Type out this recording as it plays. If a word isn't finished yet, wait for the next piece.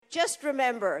just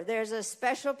remember, there's a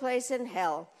special place in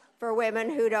hell for women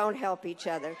who don't help each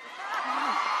other.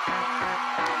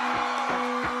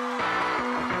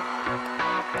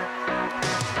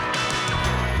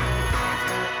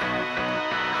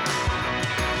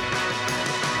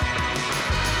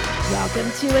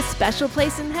 Welcome to A Special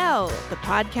Place in Hell, the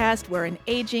podcast where an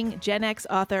aging Gen X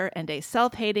author and a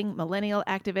self-hating millennial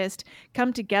activist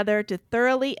come together to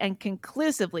thoroughly and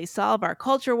conclusively solve our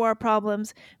culture war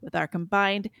problems with our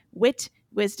combined wit,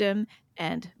 wisdom,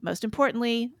 and, most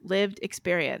importantly, lived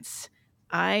experience.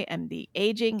 I am the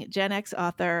aging Gen X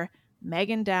author,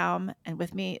 Megan Daum, and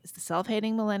with me is the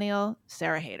self-hating millennial,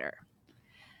 Sarah Hayter.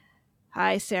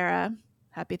 Hi, Sarah.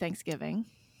 Happy Thanksgiving.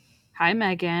 Hi,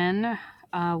 Megan.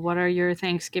 What are your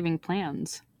Thanksgiving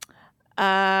plans?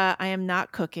 I am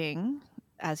not cooking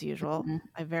as usual. Mm-hmm.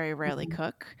 I very rarely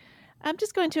cook. I'm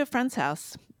just going to a friend's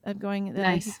house. I'm going.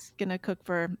 Nice. He's going to cook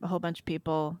for a whole bunch of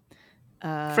people.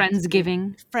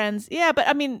 Friendsgiving. Friends, yeah. But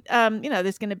I mean,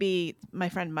 there's going to be my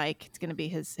friend Mike. It's going to be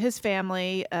his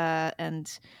family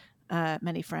and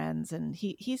many friends, and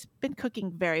he's been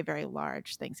cooking very, very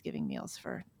large Thanksgiving meals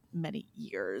for many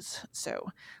years. So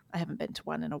I haven't been to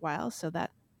one in a while. So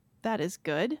that is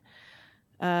good.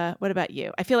 What about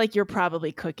you? I feel like you're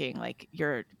probably cooking, like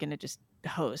you're gonna just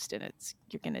host, and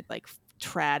you're gonna like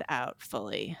trad out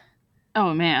fully.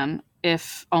 Oh man,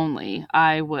 if only.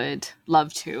 I would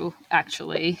love to,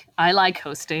 actually. I like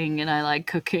hosting and I like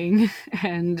cooking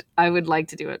and I would like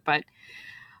to do it, but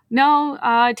no,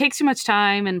 it takes too much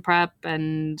time and prep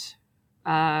and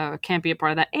can't be a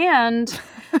part of that. And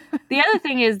the other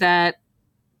thing is that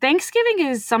Thanksgiving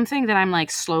is something that I'm like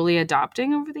slowly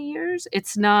adopting over the years.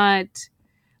 It's not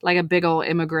like a big old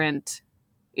immigrant,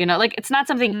 like it's not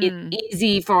something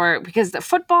easy because the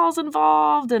football's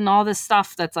involved and all this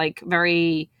stuff that's like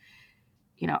very,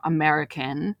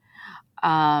 American.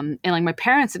 And like my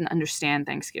parents didn't understand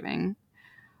Thanksgiving.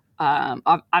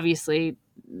 Obviously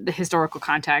the historical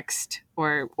context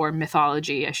or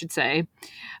mythology, I should say,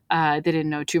 they didn't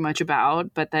know too much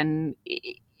about, but then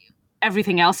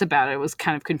everything else about it was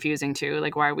kind of confusing too.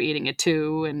 Like, why are we eating it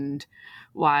too? And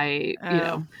why,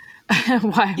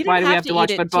 why do we have to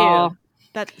watch football?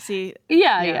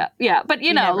 Yeah. But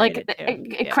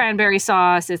like cranberry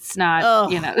sauce, it's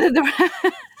not, It's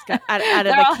out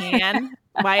of a can.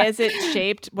 Why is it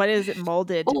shaped? What is it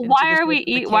molded? Well, why are we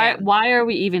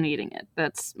even eating it?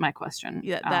 That's my question.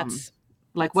 Yeah, that's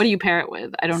what do you pair it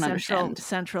with? I don't understand.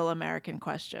 Central American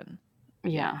question.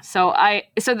 Yeah. So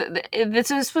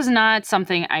this was not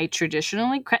something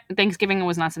Thanksgiving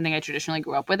was not something I traditionally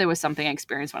grew up with. It was something I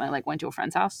experienced when I went to a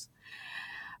friend's house.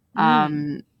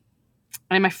 And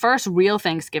my first real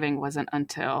Thanksgiving wasn't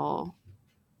until,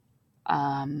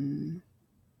 I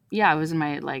was in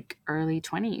my early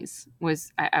 20s.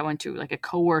 I went to a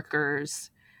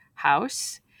coworker's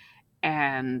house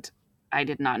and I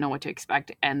did not know what to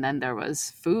expect. And then there was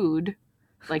food,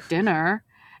 dinner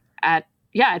at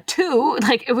 2,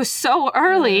 it was so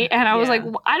early, and I was like,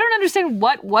 I don't understand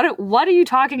what are you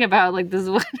talking about? This is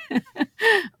what.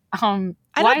 I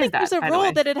don't think there's a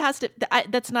rule that it has to.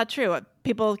 That's not true.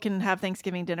 People can have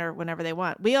Thanksgiving dinner whenever they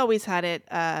want. We always had it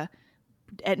at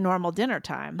normal dinner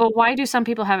time. But why do some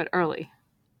people have it early?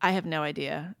 I have no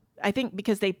idea. I think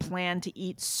because they plan to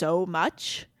eat so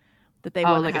much that they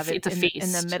want to have it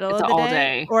in the middle of the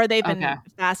day, or they've been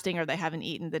fasting, or they haven't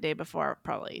eaten the day before.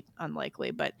 Probably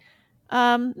unlikely, but.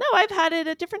 No, I've had it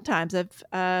at different times. I've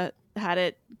had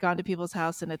it gone to people's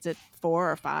house and it's at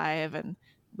 4 or 5, and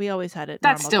we always had it.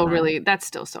 That's still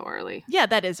so early. Yeah,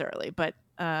 that is early, but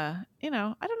I don't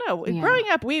know. Yeah. Growing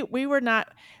up, we were not.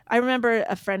 I remember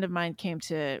a friend of mine came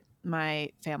to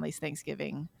my family's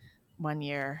Thanksgiving one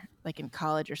year, in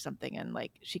college or something, and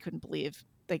she couldn't believe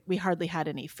we hardly had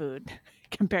any food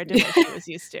compared to what she was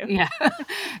used to.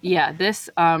 Yeah. This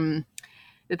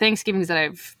the Thanksgivings that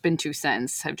I've been to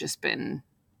since have just been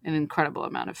an incredible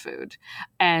amount of food.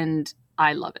 And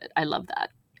I love it. I love that.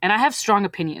 And I have strong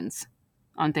opinions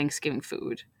on Thanksgiving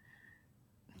food,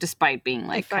 despite being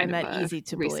I find that easy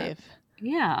to believe.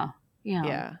 Yeah.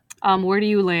 Where do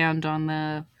you land on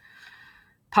the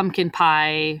pumpkin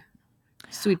pie,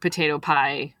 sweet potato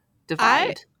pie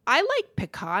divide? I like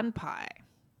pecan pie.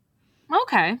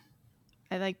 Okay.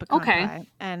 I like pecan pie,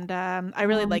 and I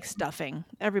really like stuffing.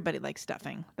 Everybody likes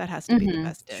stuffing. That has to be the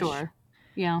best dish. Sure.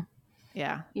 Yeah.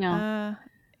 I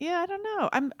don't know.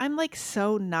 I'm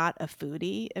so not a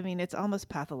foodie. I mean, it's almost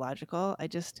pathological. I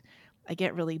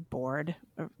get really bored,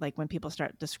 when people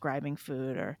start describing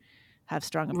food or have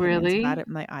strong opinions about it.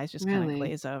 My eyes just kind of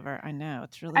glaze over. I know,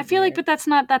 it's really. I feel weird. but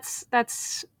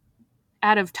that's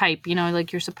out of type,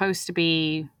 like you're supposed to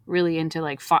be really into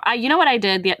like you know what I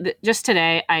did just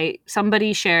today?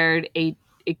 Somebody shared a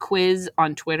quiz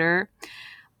on Twitter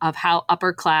of how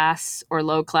upper class or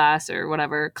low class or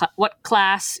whatever what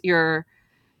class your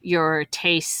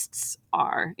tastes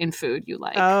are in food you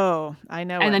like. Oh, I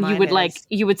know. And what then you mine would is.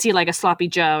 you would see like a sloppy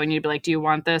Joe, and you'd be like, do you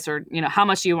want this, or how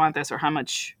much do you want this, or how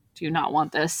much do you not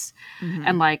want this? Mhm.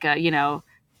 And like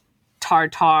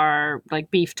tartar, like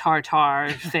beef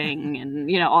tartar thing,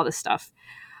 and all this stuff.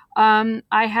 I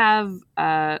have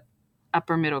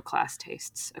upper middle class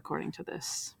tastes according to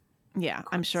this. Yeah,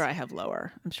 I'm quiz. sure I have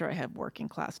lower. I'm sure I have working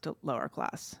class to lower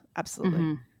class. Absolutely.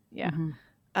 Mm-hmm. Yeah. Mm-hmm.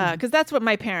 Because that's what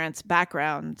my parents'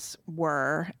 backgrounds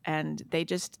were, and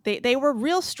they were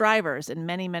real strivers in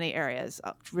many, many areas,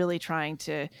 really trying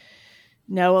to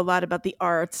know a lot about the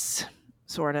arts,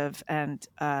 sort of. And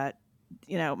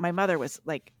my mother was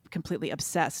like completely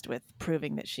obsessed with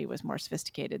proving that she was more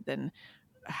sophisticated than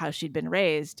how she'd been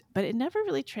raised, but it never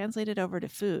really translated over to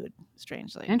food,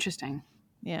 strangely. Interesting.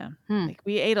 Yeah. Like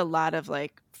we ate a lot of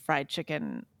like fried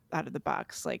chicken out of the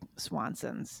box, like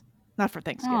Swanson's. Not for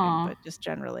Thanksgiving, Aw. but just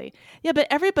generally. Yeah, but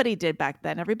everybody did back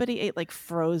then. Everybody ate like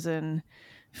frozen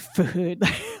food,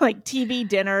 like TV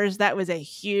dinners. That was a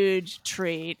huge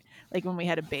treat. Like when we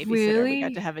had a babysitter, we got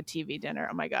Really? to have a TV dinner.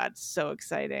 Oh my God, so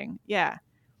exciting. Yeah.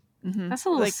 Mm-hmm. That's a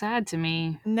little Like, sad to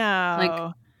me. no.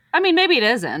 Like, I mean, maybe it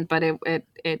isn't, but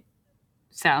it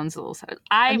sounds a little sad.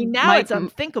 I mean, now it's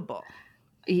unthinkable.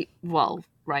 Well,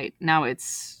 right now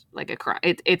it's like a crime.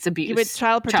 It's abuse. Give it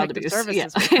child protective abuse.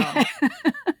 services. Yeah.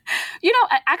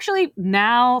 Actually,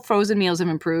 now frozen meals have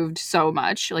improved so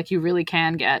much. Like you really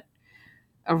can get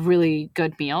a really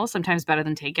good meal, sometimes better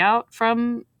than takeout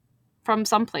from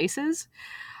some places.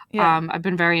 Yeah. I've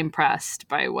been very impressed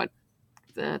by what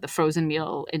the frozen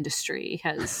meal industry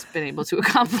has been able to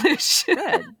accomplish.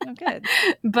 Good. Oh, good.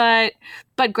 But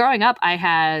growing up, I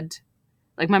had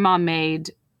like my mom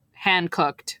made hand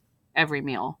cooked every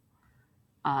meal,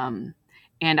 and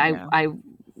I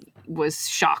was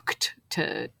shocked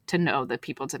to know that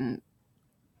people didn't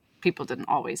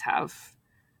always have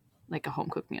like a home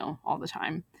cooked meal all the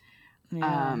time.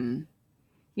 Yeah. And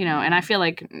I feel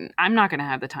like I'm not going to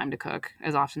have the time to cook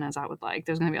as often as I would like.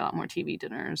 There's going to be a lot more TV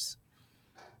dinners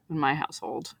in my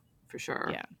household for sure.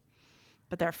 Yeah.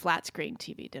 But they're flat screen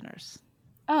TV dinners.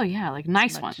 Oh yeah, like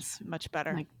nice ones. Much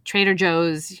better. Like Trader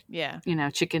Joe's. Yeah.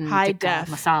 Chicken high tikka def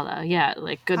masala. Yeah,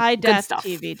 like good high good def stuff.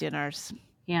 TV dinners.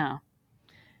 Yeah.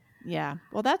 Yeah.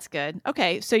 Well, that's good.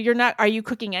 Okay, so are you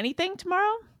cooking anything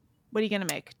tomorrow? What are you going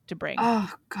to make to bring?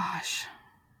 Oh gosh.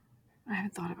 I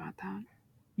haven't thought about that.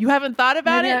 You haven't thought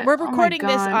about it? We're recording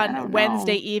this I on don't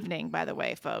Wednesday know. evening, by the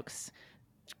way, folks.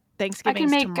 I Thanksgiving's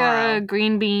can make tomorrow. a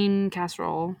green bean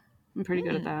casserole. I'm pretty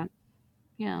good at that.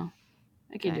 Yeah.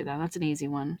 I can do that. That's an easy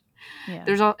one. Yeah.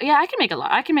 I can make a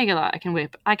lot. I can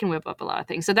whip up a lot of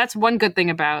things. So that's one good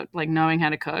thing about like knowing how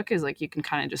to cook is like you can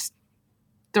kind of just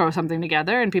throw something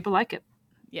together and people like it.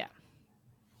 Yeah.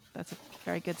 That's a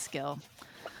very good skill.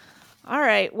 All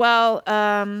right. Well,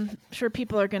 I'm sure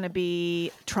people are going to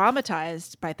be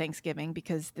traumatized by Thanksgiving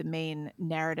because the main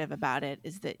narrative about it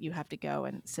is that you have to go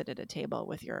and sit at a table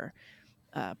with your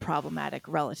problematic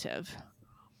relative.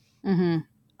 Mm-hmm.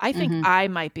 I think I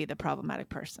might be the problematic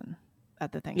person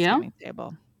at the Thanksgiving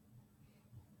table.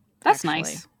 That's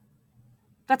nice.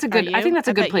 That's a good. I think that's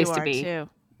a good place to be. Too.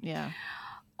 Yeah.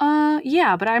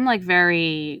 Yeah, but I'm like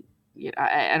very.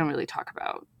 I don't really talk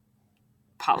about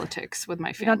politics with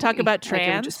my family. You don't talk about trans? Like,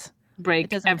 it would just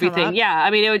break everything. Yeah,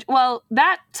 I mean,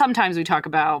 that sometimes we talk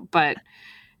about, but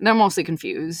they're mostly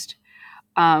confused.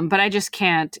 But I just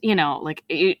can't,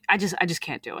 I just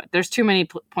can't do it. There's too many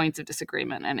points of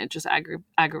disagreement, and it just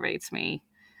aggravates me.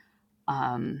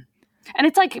 And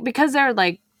it's like because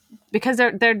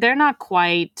they're not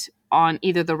quite on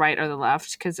either the right or the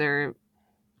left because they're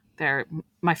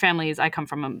my family is. I come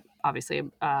from obviously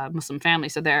a Muslim family,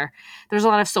 so there's a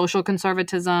lot of social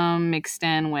conservatism mixed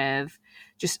in with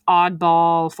just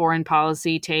oddball foreign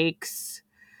policy takes,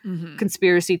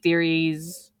 conspiracy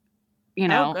theories.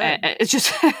 It's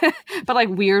just, but like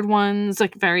weird ones,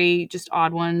 like very just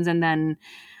odd ones, and then,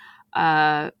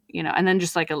 and then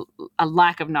just like a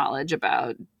lack of knowledge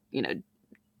about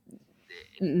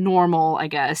normal, I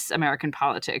guess, American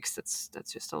politics. That's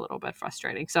just a little bit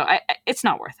frustrating. So it's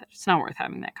not worth it. It's not worth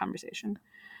having that conversation.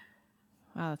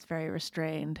 Wow, that's very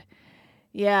restrained.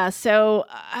 Yeah, so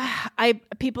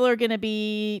people are going to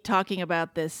be talking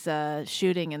about this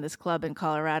shooting in this club in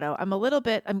Colorado.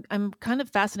 I'm kind of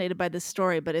fascinated by this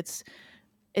story, but it's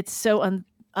so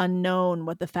unknown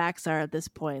what the facts are at this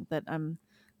point that I'm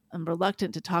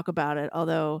reluctant to talk about it.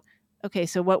 Although Okay,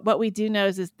 so what we do know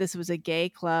is this was a gay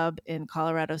club in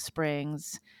Colorado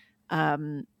Springs.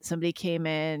 Somebody came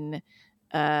in,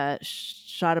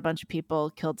 shot a bunch of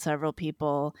people, killed several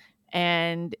people,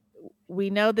 and we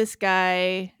know this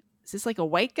guy. Is this like a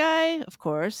white guy? Of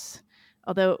course.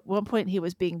 Although at one point he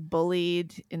was being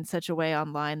bullied in such a way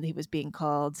online that he was being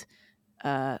called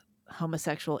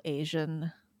homosexual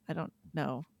Asian. I don't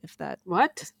know if that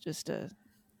What? is just a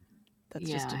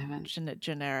Yeah, I haven't.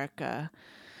 generic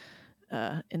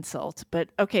insult. But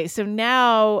okay, so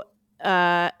now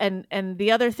and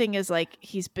the other thing is like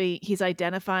he's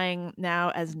identifying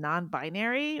now as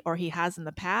non-binary, or he has in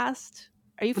the past.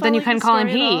 Are you But then you following can this call him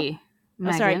story at all? he,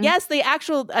 Oh, sorry. Megan. Yes, the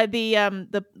actual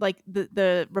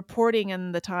the reporting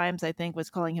in the Times, I think,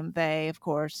 was calling him they, of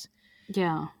course.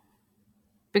 Yeah.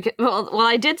 Because well,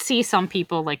 I did see some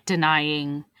people like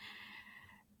denying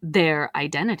their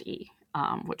identity,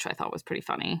 which I thought was pretty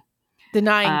funny.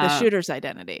 Denying the shooter's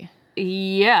identity.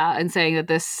 Yeah, and saying that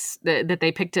that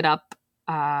they picked it up.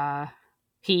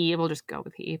 We'll just go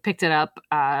with he picked it up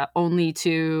only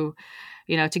to,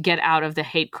 to get out of the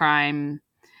hate crime.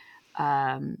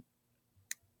 Right,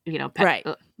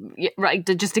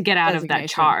 right, just to get out of that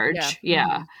charge.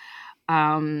 Yeah.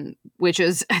 Which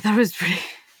is I thought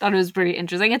it was pretty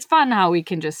interesting. It's fun how we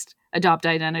can just adopt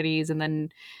identities and then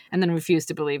refuse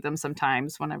to believe them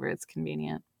sometimes whenever it's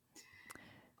convenient.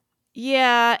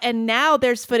 Yeah, and now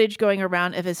there's footage going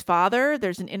around of his father.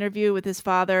 There's an interview with his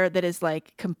father that is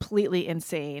like completely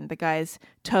insane. The guy's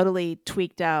totally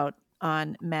tweaked out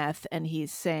on meth, and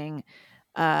he's saying,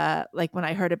 like, when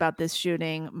I heard about this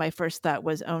shooting, my first thought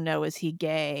was, oh no, is he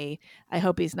gay? I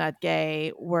hope he's not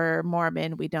gay. We're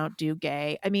Mormon. We don't do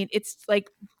gay. I mean, it's like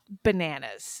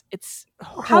bananas. It's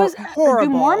horrible. Do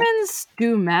Mormons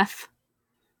do meth?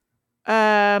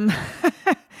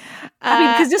 I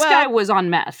mean, because this guy was on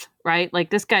meth, right?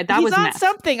 Like this guy, that was meth. He's on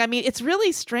something. I mean, it's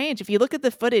really strange. If you look at the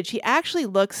footage, he actually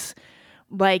looks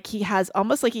like he has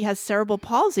cerebral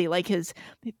palsy. Like his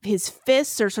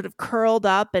fists are sort of curled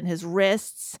up, and his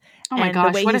wrists. Oh my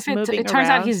gosh! What if it turns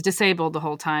out he's disabled the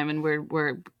whole time, and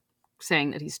we're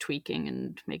saying that he's tweaking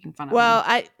and making fun of him? Well,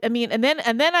 I mean, and then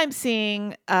I'm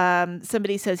seeing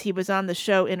somebody says he was on the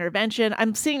show Intervention.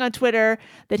 I'm seeing on Twitter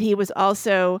that he was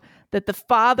also that the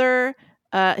father.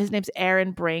 His name's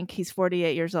Aaron Brink. He's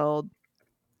 48 years old.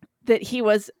 That he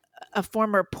was a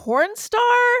former porn star.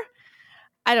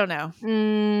 I don't know.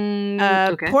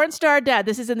 Okay. Porn star dad.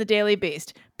 This is in the Daily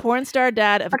Beast. Porn star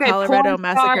dad of Colorado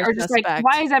massacre suspect. Like,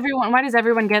 why does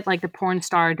everyone get like the porn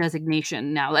star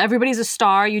designation now? Everybody's a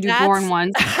star. You do porn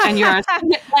once, and you're a,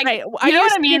 like, right. You know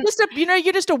what I mean?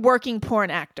 You're just a working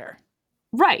porn actor.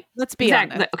 Right. Let's be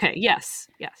honest. Okay. Yes.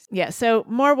 Yeah. So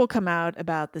more will come out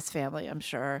about this family, I'm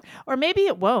sure. Or maybe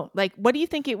it won't. Like, what do you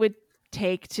think it would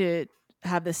take to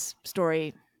have this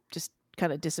story just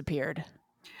kind of disappeared?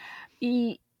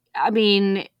 I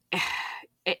mean,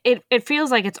 it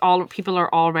feels like it's all people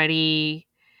are already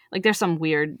like there's some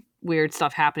weird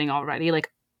stuff happening already. Like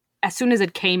as soon as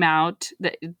it came out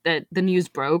that the news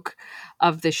broke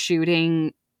of the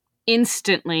shooting,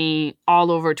 instantly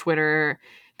all over Twitter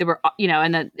there were,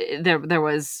 and that there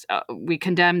was we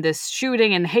condemned this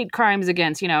shooting and hate crimes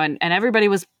against, and everybody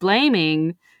was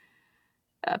blaming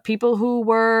people who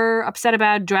were upset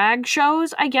about drag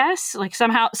shows, I guess. Like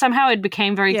somehow it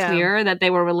became very clear that they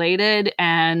were related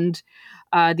and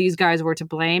these guys were to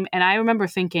blame. And I remember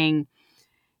thinking,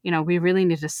 we really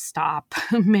need to stop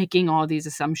making all these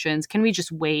assumptions. Can we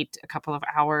just wait a couple of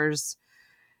hours?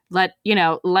 Let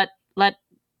the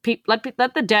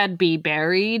dead be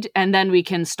buried, and then we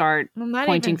can start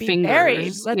pointing fingers.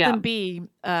 Buried. Let them be,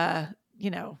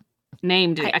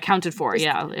 named, accounted for.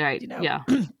 Just, right.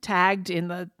 Tagged in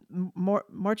the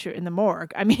in the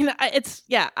morgue. I mean, it's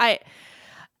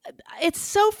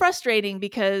so frustrating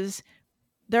because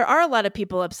there are a lot of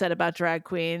people upset about Drag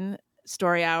Queen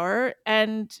Story Hour,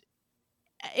 and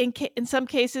in some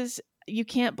cases you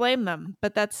can't blame them,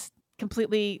 but that's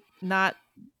completely not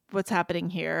what's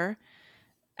happening here.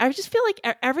 I just feel like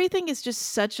everything is just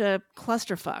such a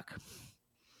clusterfuck.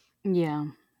 Yeah.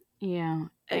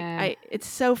 It's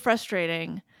so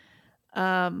frustrating.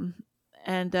 I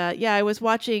was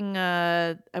watching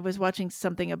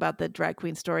something about the Drag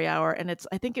Queen Story Hour, and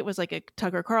I think it was like a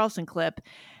Tucker Carlson clip.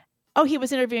 Oh, he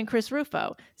was interviewing Chris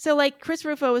Rufo. So like Chris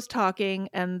Rufo was talking,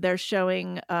 and they're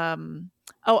showing.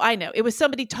 Oh, I know. It was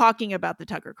somebody talking about the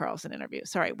Tucker Carlson interview.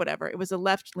 Sorry, whatever. It was a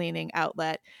left-leaning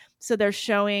outlet. So they're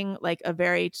showing like a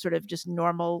very sort of just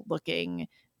normal-looking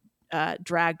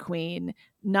drag queen,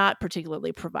 not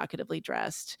particularly provocatively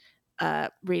dressed,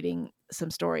 reading some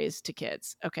stories to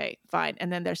kids. Okay, fine.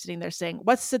 And then they're sitting there saying,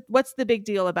 what's the big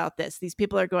deal about this? These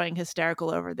people are going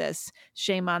hysterical over this.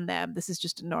 Shame on them. This is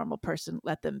just a normal person.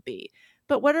 Let them be.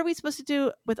 But what are we supposed to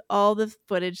do with all the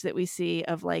footage that we see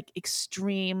of like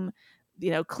extreme,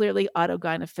 clearly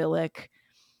autogynephilic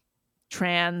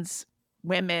trans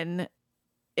women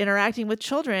interacting with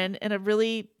children in a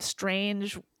really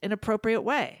strange, inappropriate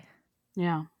way?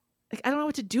 Yeah. Like, I don't know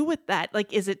what to do with that.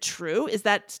 Like, is it true? Is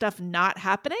that stuff not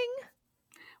happening?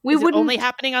 Is it only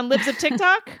happening on Libs of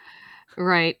TikTok?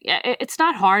 Right. Yeah, it's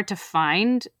not hard to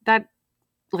find that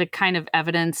like kind of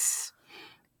evidence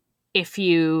if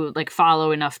you like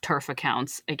follow enough TERF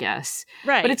accounts, I guess.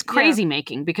 Right. But it's crazy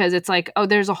making because it's like, oh,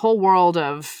 there's a whole world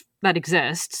that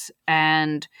exists,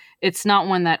 and it's not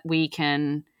one that we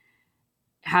can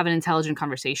have an intelligent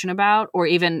conversation about or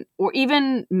even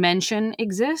mention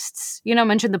exists,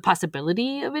 mention the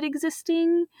possibility of it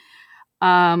existing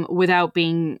without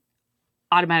being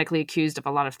automatically accused of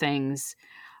a lot of things.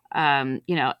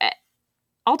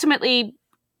 Ultimately,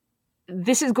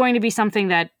 this is going to be something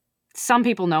that some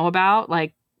people know about,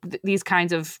 like these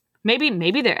kinds of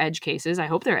maybe they're edge cases. I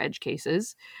hope they're edge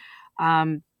cases.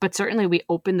 But certainly we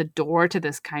open the door to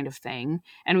this kind of thing,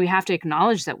 and we have to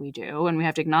acknowledge that we do, and we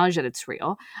have to acknowledge that it's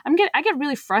real. I get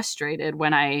really frustrated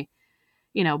when I,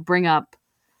 bring up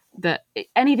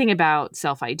anything about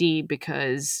self-ID,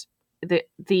 because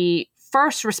the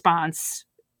first response,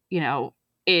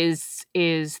 is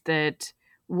that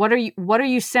what are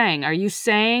you saying? Are you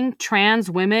saying trans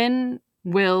women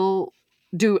will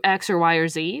do X or Y or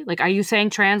Z? Like, are you saying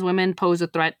trans women pose a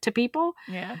threat to people?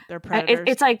 Yeah, they're predators.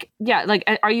 It's like, yeah, like,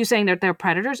 are you saying that they're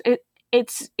predators?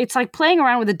 It's like playing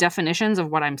around with the definitions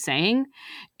of what I'm saying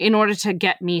in order to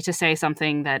get me to say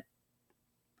something that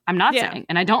I'm not saying,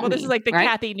 and I don't. Well, this is like the right?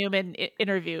 Kathy Newman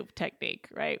interview technique,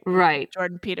 right? Right.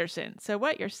 Jordan Peterson. So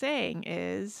what you're saying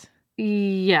is,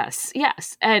 yes,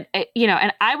 and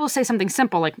and I will say something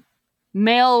simple like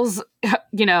males,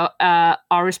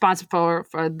 are responsible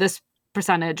for this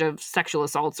percentage of sexual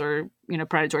assaults or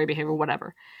predatory behavior,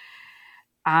 whatever.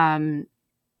 And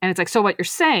it's like, so what you're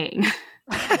saying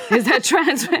is that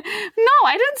trans? No,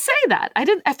 I didn't say that. I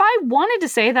didn't. If I wanted to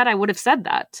say that, I would have said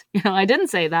that. I didn't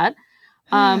say that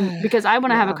because I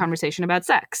want to have a conversation about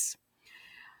sex.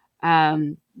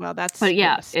 Well, that's. But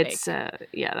yeah, it's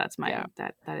that's my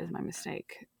that is my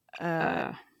mistake.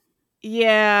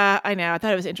 Yeah, I know. I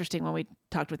thought it was interesting when we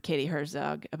talked with Katie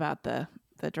Herzog about the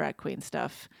drag queen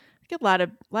stuff. I think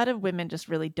a lot of women just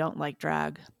really don't like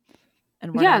drag,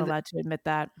 and we're not allowed to admit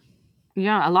that.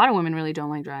 Yeah, a lot of women really don't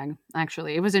like drag.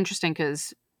 Actually, it was interesting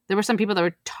because there were some people that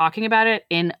were talking about it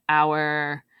in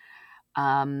our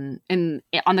on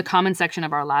the comment section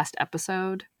of our last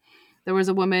episode. There was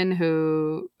a woman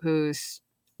who's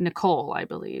Nicole, I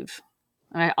believe.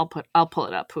 I'll pull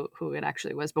it up who it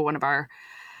actually was, but one of our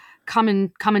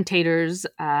commentators,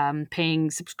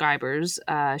 paying subscribers,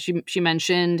 she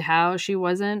mentioned how she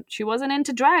wasn't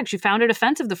into drag. She found it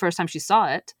offensive the first time she saw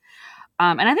it,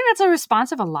 and I think that's a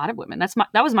response of a lot of women.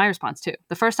 That was my response too.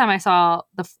 The first time I saw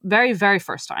the very very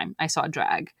first time I saw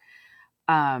drag,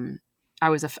 I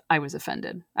was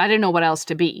offended. I didn't know what else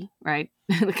to be, right?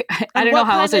 Like, I didn't know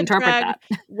how else to interpret that.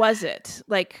 Was it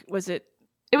like? Was it?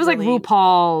 It was really... like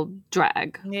RuPaul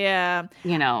drag. Yeah.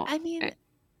 I mean.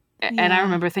 And I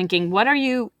remember thinking, what are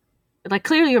you, like,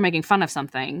 clearly you're making fun of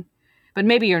something, but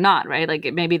maybe you're not, right?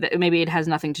 Like, maybe it has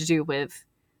nothing to do with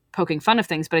poking fun of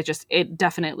things, but it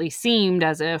definitely seemed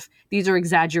as if these are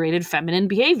exaggerated feminine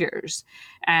behaviors,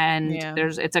 and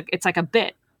it's like a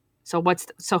bit. So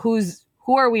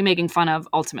who are we making fun of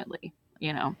ultimately?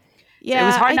 Yeah, so it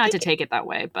was hard not to take it that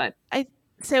way, but I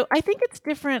think it's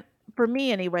different for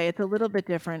me anyway. It's a little bit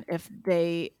different if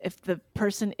the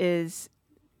person is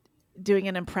doing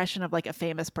an impression of like a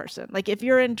famous person. Like if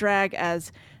you're in drag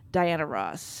as Diana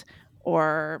Ross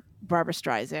or Barbara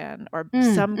Streisand or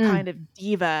some kind of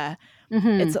diva,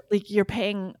 it's like you're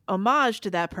paying homage to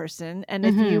that person. And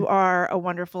if you are a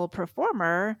wonderful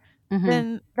performer,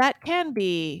 then that can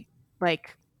be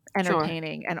like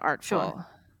entertaining and artful. Sure.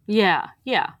 Yeah,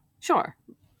 sure.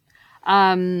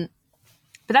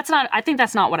 But I think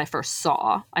that's not what I first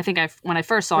saw. I think when I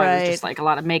first saw it, it was just like a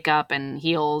lot of makeup and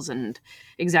heels and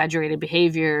exaggerated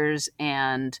behaviors.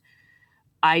 And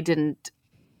I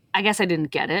guess I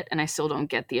didn't get it. And I still don't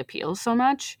get the appeal so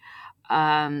much.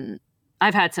 I've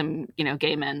had some,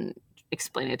 gay men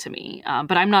explain it to me.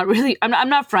 But I'm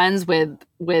not friends with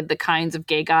the kinds of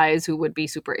gay guys who would be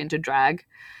super into drag.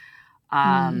 So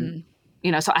I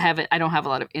don't have a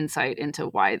lot of insight into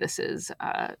why this is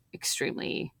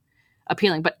extremely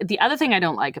appealing. But the other thing I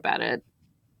don't like about it,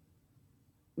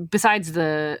 besides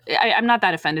I'm not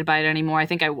that offended by it anymore. I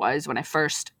think I was when I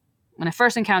first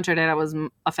encountered it. I was a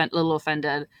little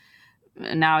offended.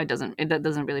 Now it doesn't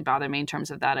really bother me in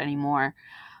terms of that anymore.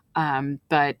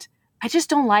 But I just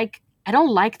don't like. I don't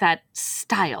like that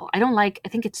style. I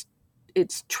think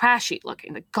it's trashy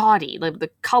looking, the gaudy, the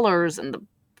colors and the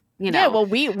Yeah, well,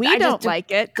 we don't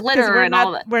like it. Glitter and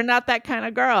all that. We're not that kind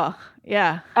of girl.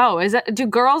 Yeah. Oh, is that? Do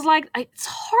girls like? It's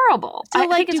horrible. So, I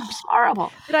think it's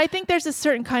horrible. But I think there's a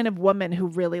certain kind of woman who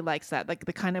really likes that, like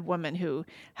the kind of woman who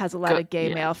has a lot of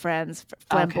gay male friends,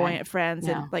 flamboyant friends,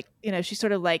 and she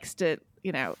sort of likes to,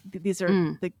 these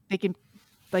are they can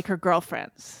like her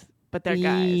girlfriends, but they're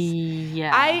guys.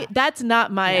 Yeah. That's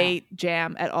not my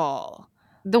jam at all.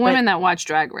 The women that watch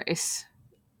Drag Race.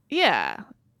 Yeah.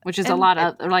 Which is a lot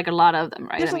of them, right?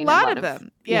 There's a lot of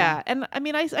them. Yeah. And I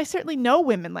mean, I certainly know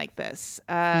women like this.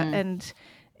 And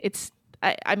it's,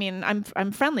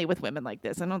 I'm friendly with women like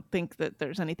this. I don't think that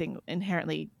there's anything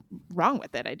inherently wrong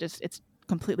with it. It's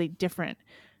completely different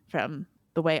from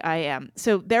the way I am.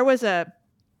 So there was a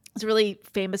really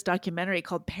famous documentary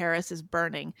called Paris is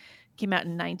Burning. It came out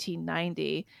in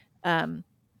 1990.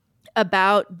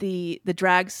 About the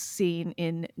drag scene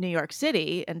in New York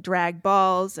City and drag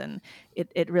balls, and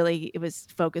it was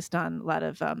focused on a lot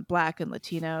of Black and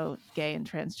Latino, gay and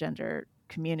transgender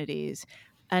communities,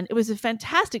 and it was a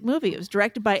fantastic movie. It was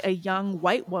directed by a young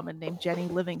white woman named Jenny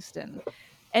Livingston,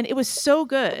 and it was so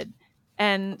good.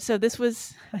 And so this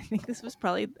was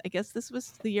the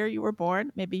year you were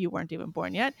born. Maybe you weren't even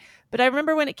born yet, but I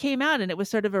remember when it came out, and it was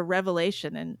sort of a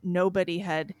revelation, and nobody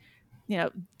had.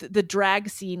 The drag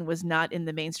scene was not in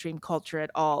the mainstream culture at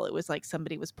all. It was like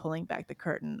somebody was pulling back the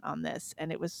curtain on this,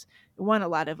 and it won a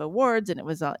lot of awards, and it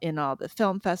was in all the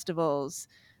film festivals,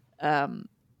 and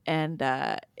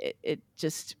it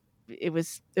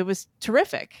was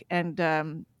terrific.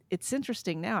 And it's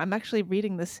interesting now. I'm actually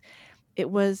reading this.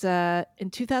 It was in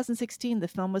 2016. The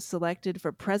film was selected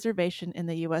for preservation in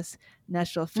the U.S.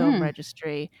 National Film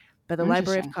Registry by the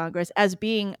Library of Congress as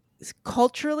being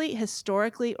culturally,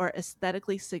 historically, or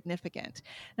aesthetically significant.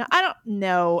 Now, I don't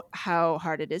know how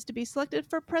hard it is to be selected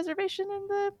for preservation in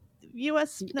the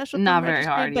U.S. National Not Film very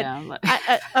Registry, hard,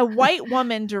 but a white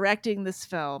woman directing this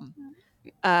film,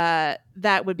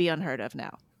 that would be unheard of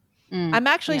now. I'm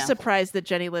actually surprised that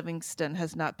Jenny Livingston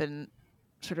has not been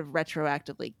sort of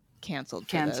retroactively canceled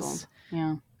for this.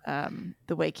 Yeah.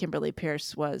 The way Kimberly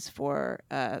Pierce was for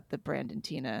the Brandon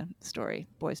Tina story,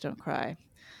 Boys Don't Cry.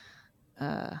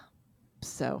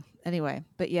 So anyway,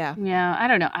 but yeah, I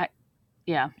don't know. I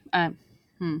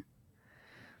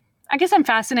guess I'm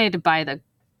fascinated by the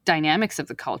dynamics of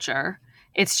the culture.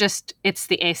 It's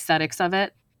the aesthetics of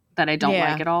it that I don't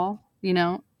like at all,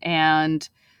 and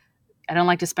I don't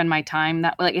like to spend my time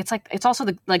that like it's also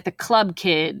the club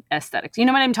kid aesthetics. You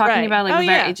know what I'm talking about?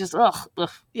 Like it just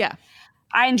ugh. Yeah.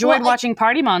 I enjoyed watching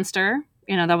Party Monster.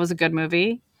 That was a good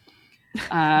movie.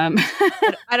 I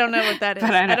don't know what that is.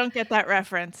 I don't get that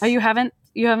reference. Oh, you haven't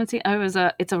seen?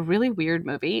 It's a really weird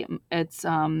movie. It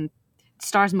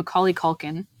stars Macaulay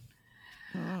Culkin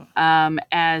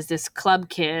as this club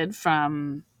kid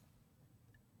from,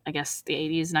 I guess, the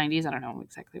 80s, 90s. I don't know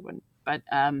exactly when, but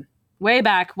way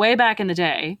back in the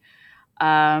day,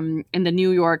 in the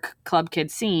New York club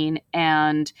kid scene,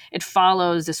 and it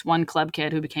follows this one club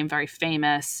kid who became very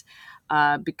famous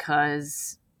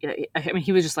because. I mean,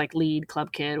 he was just like lead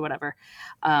club kid, whatever,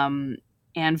 and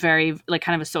very like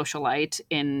kind of a socialite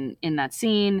in that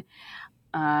scene.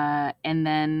 And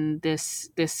then this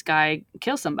guy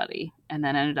kills somebody, and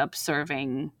then ended up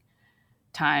serving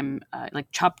time,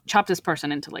 like chop this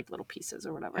person into like little pieces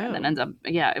or whatever, and then ends up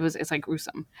it's like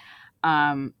gruesome.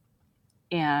 And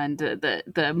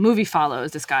the movie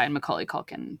follows this guy, and Macaulay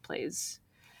Culkin plays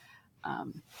a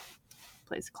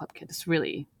club kid. It's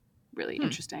really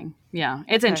interesting. Yeah,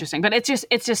 it's interesting, but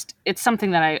it's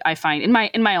something that I find in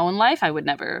my own life I would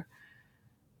never,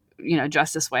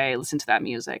 dress this way, listen to that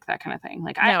music, that kind of thing.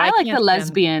 Like I like the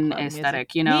lesbian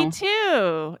aesthetic, Me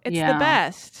too. It's the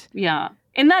best. Yeah.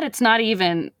 In that it's not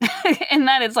even in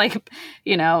that it's like,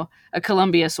 a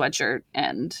Columbia sweatshirt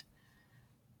and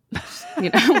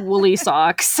woolly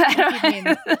socks. You mean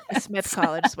a Smith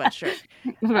College sweatshirt.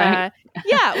 Right.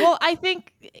 Well, I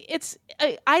think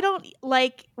I don't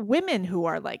like women who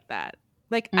are like that.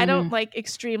 Like, I don't like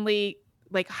extremely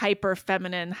like hyper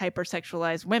feminine,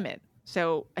 hypersexualized women.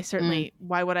 So I certainly,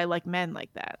 why would I like men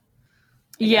like that?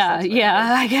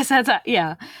 I guess that's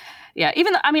yeah.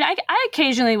 Even though, I mean, I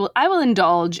occasionally will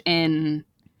indulge in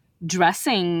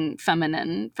dressing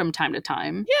feminine from time to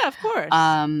time. Yeah, of course.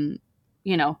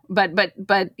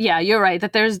 But yeah, you're right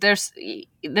that there's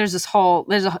this whole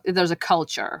there's a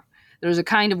culture. There's a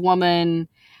kind of woman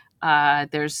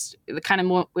There's the kind of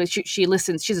more she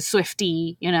listens. She's a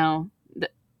Swiftie,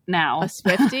 now. A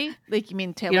Swiftie? Like you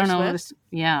mean Taylor You don't know Swift?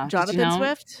 what yeah. Jonathan Did you know?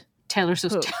 Swift? Taylor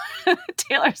Swift.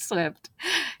 Taylor Swift.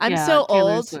 I'm Yeah, so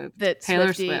Taylor old Swift. that Taylor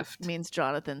Swiftie Swift means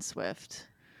Jonathan Swift.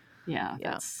 Yeah,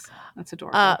 Yeah. that's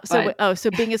adorable. So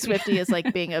being a Swiftie is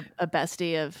like being a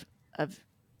bestie of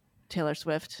Taylor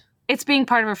Swift. It's being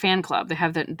part of her fan club. They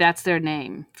have that's their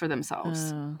name for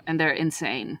themselves, Oh. and they're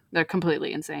insane. They're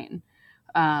completely insane.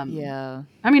 Yeah.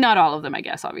 I mean, not all of them, I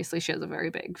guess. Obviously, she has a very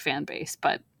big fan base,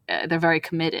 but they're very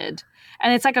committed,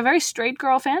 and it's like a very straight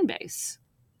girl fan base.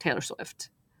 Taylor Swift.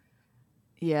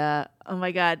 Yeah. Oh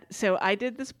my God. So I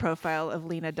did this profile of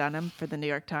Lena Dunham for the New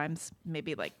York Times,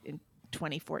 maybe like in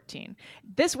 2014.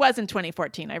 This was in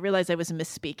 2014. I realized I was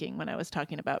misspeaking when I was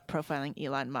talking about profiling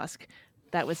Elon Musk.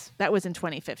 That was in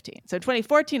 2015. So in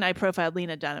 2014, I profiled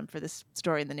Lena Dunham for this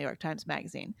story in the New York Times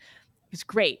Magazine. It's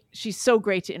great. She's so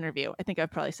great to interview. I think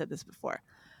I've probably said this before.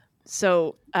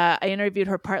 So I interviewed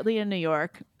her partly in New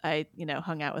York. I,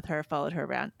 hung out with her, followed her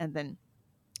around, and then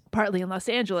partly in Los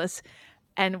Angeles.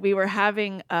 And we were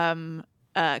having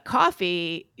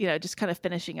coffee, just kind of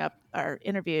finishing up our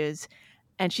interviews.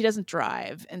 And she doesn't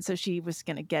drive. And so she was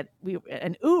going to get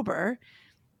an Uber.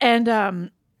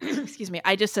 And excuse me,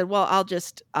 I just said, well, I'll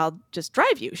just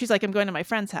drive you. She's like, I'm going to my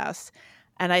friend's house.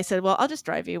 And I said, well, I'll just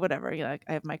drive you, whatever. I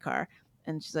have my car.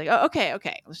 And she's like, oh,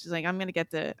 okay. She's like, I'm going to get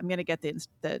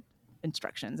the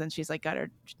instructions. And she's like, got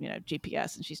her,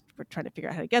 GPS, and we're trying to figure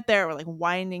out how to get there. We're like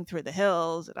winding through the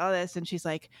hills and all this. And she's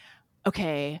like,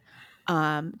 okay,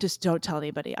 just don't tell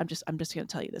anybody. I'm just going to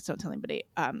tell you this. Don't tell anybody.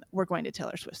 We're going to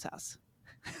Taylor Swift's house.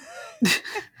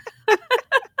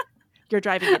 You're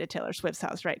driving me to Taylor Swift's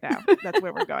house right now. That's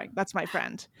where we're going. That's my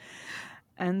friend.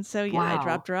 And so, yeah, Wow. I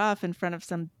dropped her off in front of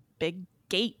some big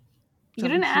gate. You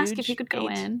didn't ask if you could go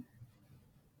in.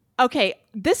 Okay,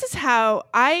 this is how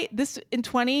in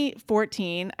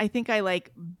 2014, I think I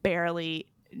like barely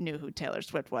knew who Taylor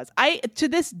Swift was. To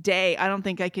this day, I don't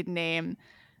think I could name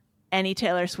any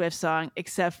Taylor Swift song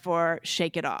except for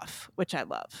Shake It Off, which I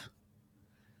love.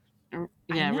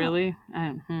 Yeah, really?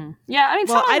 Yeah, I mean,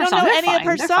 well, I don't know any of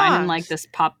her they're songs. Fine in like this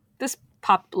pop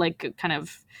like kind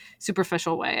of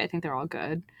superficial way. I think they're all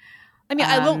good. I mean,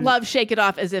 I don't love Shake It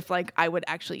Off as if like I would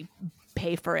actually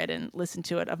pay for it and listen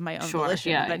to it of my own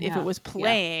volition. Yeah, but if it was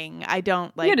playing, I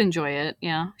don't like. You'd enjoy it,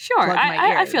 yeah. Sure,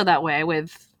 I feel that way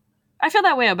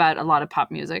about a lot of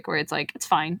pop music, where it's like it's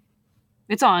fine,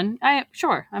 it's on. I'm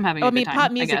having. A good time,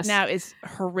 pop music now is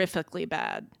horrifically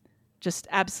bad. Just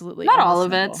absolutely. Not all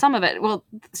of it. Some of it. Well,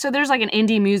 so there's like an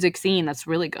indie music scene that's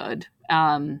really good.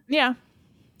 Yeah.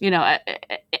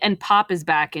 And pop is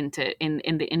back in the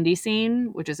indie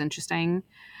scene, which is interesting.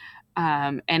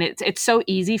 And it's so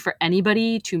easy for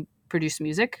anybody to produce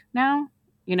music now.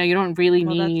 You don't really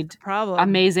need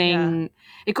amazing.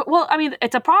 Yeah.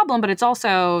 It's a problem, but it's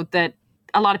also that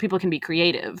a lot of people can be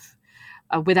creative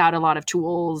without a lot of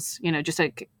tools. Just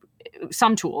like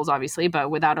some tools, obviously, but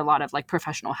without a lot of like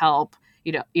professional help.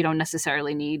 You don't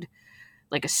necessarily need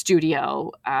like a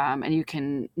studio, and you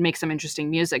can make some interesting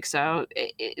music. So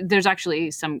there's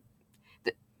actually some.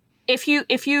 If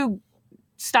you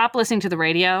stop listening to the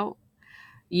radio,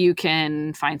 you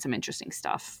can find some interesting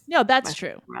stuff. No, that's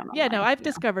true. Yeah, no, I've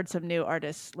discovered some new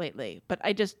artists lately, but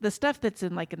the stuff that's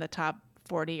in the top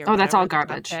 40 or that's all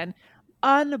garbage. 10,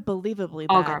 unbelievably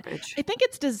bad. All garbage. I think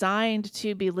it's designed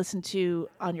to be listened to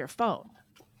on your phone.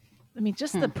 I mean,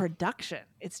 just the production.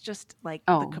 It's just like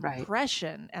the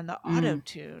compression and the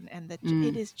auto-tune and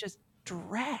it is just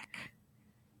dreck.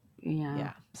 Yeah.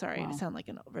 Yeah. Sorry, I sound like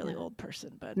a really old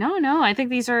person, but no. I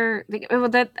think these are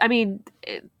that. I mean,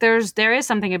 there is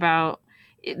something about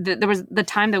there was the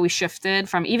time that we shifted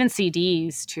from even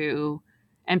CDs to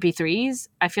MP3s.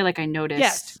 I feel like I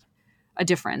noticed a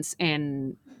difference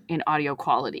in audio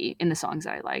quality in the songs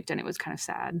that I liked, and it was kind of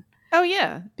sad. Oh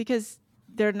yeah, because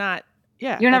they're not.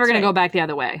 Yeah, you're never going to go back the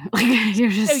other way. You're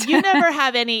just. So you never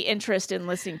have any interest in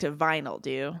listening to vinyl, do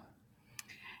you?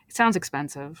 It sounds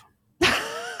expensive.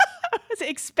 It's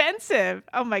expensive.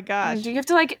 Oh my gosh! You have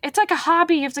to it's like a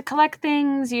hobby. You have to collect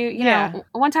things. You know.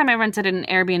 One time I rented an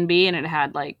Airbnb and it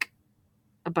had like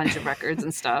a bunch of records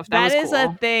and stuff. That was is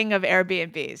a thing of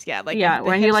Airbnbs. Yeah,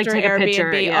 when you take a Airbnb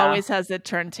picture, always has a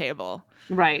turntable.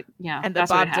 Right. Yeah. And the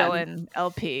Bob Dylan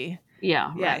LP.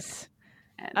 Yeah. Yes.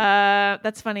 Right.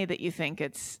 That's funny that you think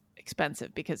it's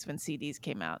expensive because when CDs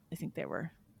came out, I think they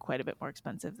were quite a bit more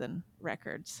expensive than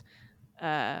records.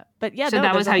 But yeah, so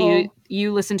that was how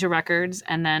you listened to records,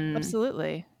 and then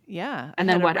absolutely, yeah. And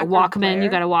then what? A Walkman? Player. You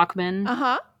got a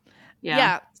Walkman?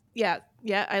 Yeah.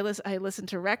 I listened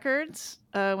to records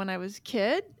when I was a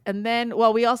kid, and then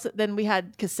we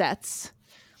had cassettes.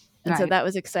 And so Right. that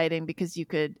was exciting because you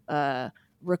could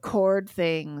record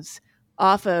things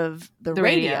off of the The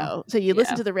radio. radio. So you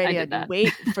listen Yeah, to the I radio did and you that.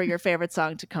 wait for your favorite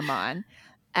song to come on.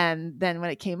 And then when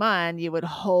it came on, you would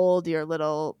hold your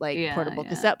little like Yeah, portable yeah.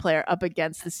 cassette player up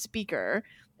against the speaker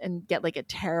and get like a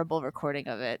terrible recording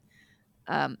of it.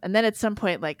 And then at some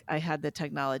point, like I had the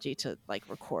technology to like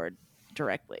record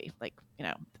directly, like, you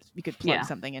know, you could plug Yeah.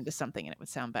 something into something and it would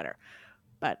sound better.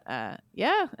 But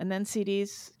yeah, and then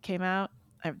CDs came out.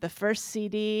 The first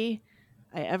CD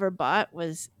I ever bought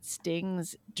was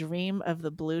Sting's Dream of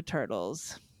the Blue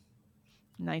Turtles,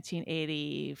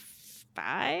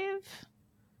 1985.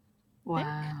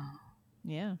 Wow.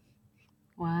 Yeah.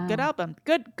 Wow. Good album.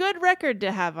 Good record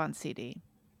to have on CD.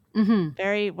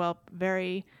 Mm-hmm.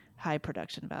 Very high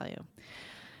production value.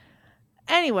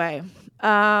 Anyway,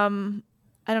 I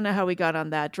don't know how we got on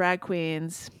that. Drag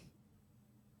queens,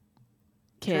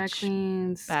 kitsch, Drag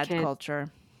queens, bad culture.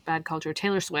 Bad culture.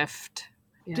 Taylor Swift.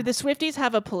 Yeah. Do the Swifties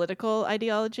have a political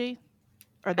ideology?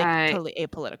 Or are they totally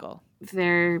apolitical?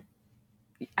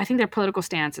 I think their political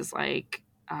stance is like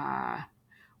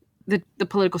the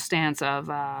political stance of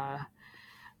a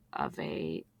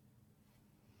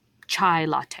chai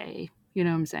latte. You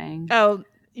know what I'm saying? Oh,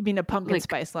 you mean a pumpkin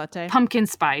spice latte? Pumpkin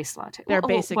spice latte. They're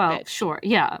basic bitch. Sure.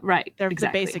 Yeah, right. They're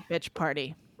exactly. the basic bitch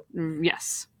party.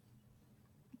 Yes.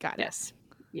 Got it. Yes.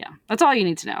 Yeah. That's all you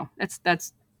need to know.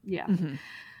 That's yeah. Mm-hmm.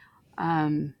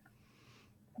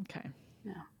 Okay.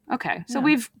 Yeah. Okay. So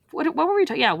what were we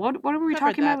talking? Yeah. What were we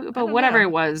talking about? About whatever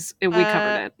it was, we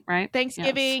covered it, right?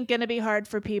 Thanksgiving gonna be hard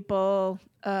for people.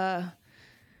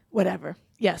 Whatever.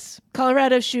 Yes.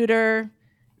 Colorado shooter.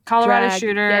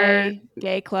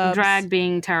 Gay clubs. Drag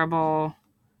being terrible.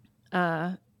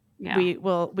 Yeah.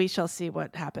 We shall see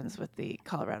what happens with the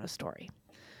Colorado story.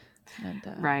 And,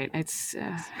 right. It's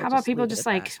how about people just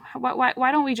like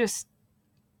why don't we just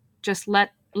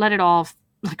let it all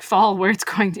like fall where it's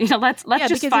going to, let's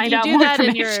just find out more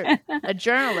information. If you're a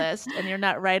journalist and you're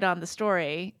not right on the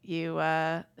story, you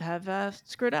have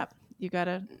screwed up. You got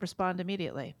to respond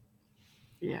immediately.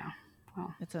 Yeah.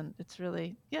 Well, it's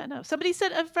really, somebody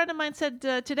said, a friend of mine said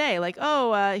today, like,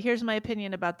 here's my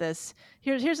opinion about this.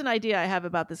 Here's an idea I have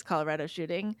about this Colorado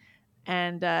shooting.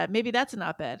 And maybe that's an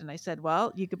op-ed. And I said,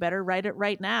 well, you could better write it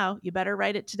right now. You better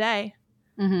write it today.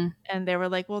 Mm-hmm. And they were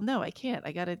like, well, no, I can't.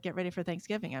 I got to get ready for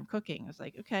Thanksgiving. I'm cooking. I was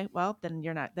like, okay, well, then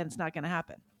it's not going to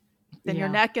happen. Then you're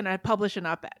not going to publish an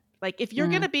op-ed. Like if you're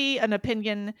going to be an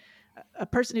opinion, a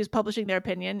person who's publishing their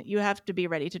opinion, you have to be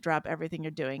ready to drop everything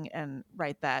you're doing and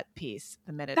write that piece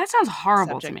the minute. That sounds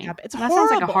horrible to me. That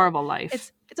sounds like a horrible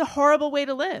life. It's a horrible way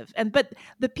to live. But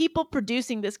the people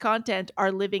producing this content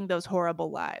are living those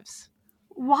horrible lives.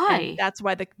 Why? And that's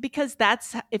why because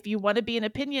if you want to be an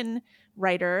opinion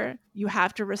writer, you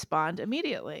have to respond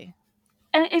immediately.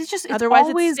 And it's otherwise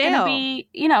always going to be,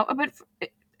 but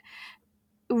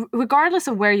regardless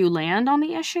of where you land on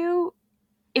the issue,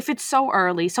 if it's so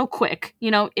early, so quick,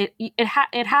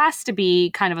 it has to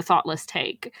be kind of a thoughtless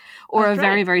take or a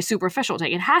very, very superficial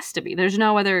take. It has to be. There's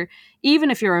no other,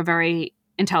 even if you're a very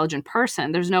intelligent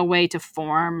person, there's no way to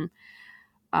form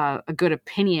a good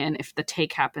opinion if the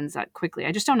take happens that quickly.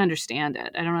 I just don't understand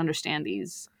it. I don't understand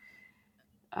these.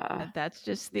 That's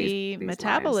just the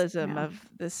metabolism of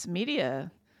this media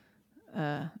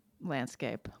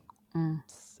landscape.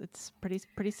 It's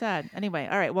pretty sad. Anyway,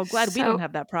 all right. Well, glad we don't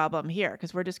have that problem here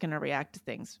because we're just going to react to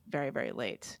things very, very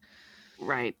late.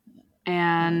 Right.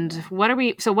 And what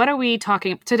are we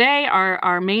talking today?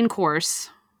 Our main course,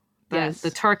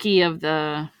 the turkey of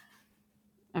the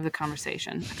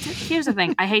conversation. Here's the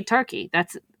thing. I hate turkey.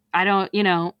 That's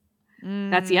the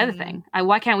other thing.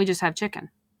 Why can't we just have chicken?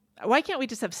 Why can't we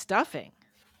just have stuffing?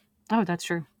 Oh, that's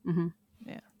true. Mm-hmm.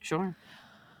 Yeah. Sure.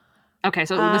 Okay,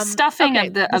 so the stuffing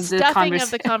of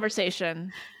the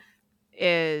conversation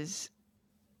is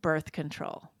birth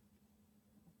control.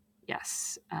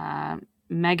 Yes.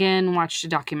 Megan watched a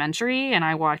documentary, and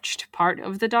I watched part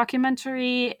of the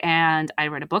documentary, and I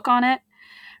read a book on it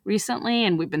recently,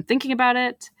 and we've been thinking about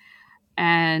it,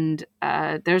 and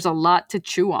there's a lot to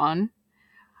chew on.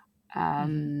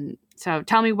 So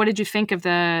tell me, what did you think of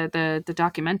the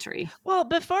documentary? Well,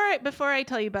 before I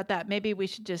tell you about that, maybe we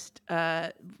should just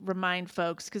remind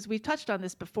folks, because we've touched on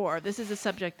this before. This is a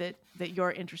subject that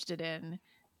you're interested in.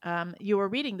 You were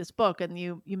reading this book, and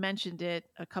you mentioned it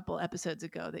a couple episodes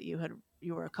ago that you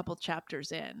were a couple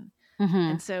chapters in. Mm-hmm.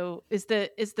 And so is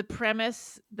the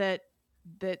premise that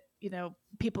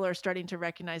people are starting to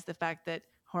recognize the fact that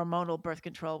hormonal birth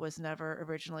control was never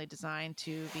originally designed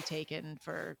to be taken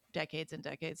for decades and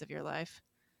decades of your life?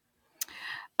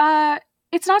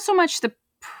 It's not so much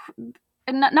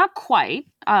not quite,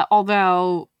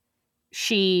 although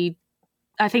she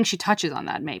I think she touches on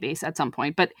that maybe at some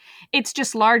point, but it's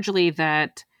just largely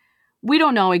that we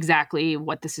don't know exactly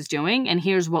what this is doing, and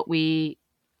here's what we,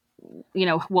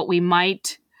 what we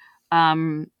might,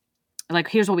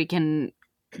 here's what we can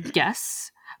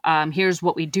guess. Here's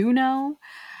what we do know.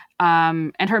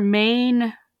 And her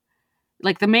main,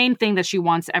 the main thing that she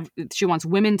wants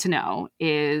women to know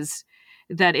is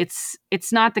that it's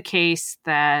not the case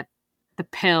that the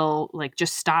pill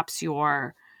just stops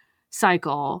your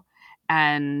cycle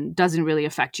and doesn't really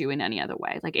affect you in any other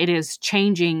way. It is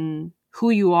changing who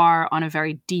you are on a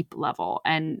very deep level.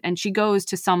 And she goes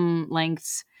to some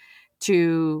lengths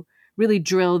to really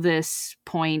drill this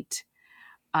point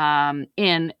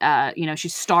she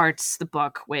starts the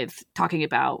book with talking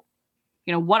about,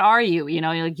 what are you?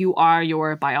 You are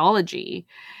your biology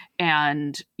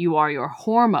and you are your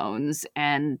hormones,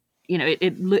 and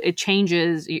it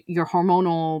changes your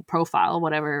hormonal profile,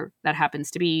 whatever that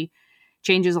happens to be,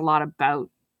 changes a lot about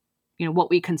what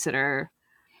we consider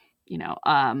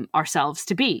ourselves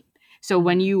to be. So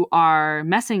when you are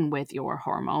messing with your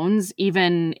hormones,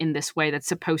 even in this way that's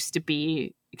supposed to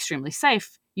be extremely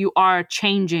safe, you are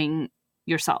changing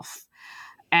yourself.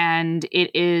 And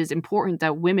it is important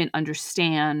that women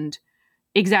understand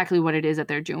exactly what it is that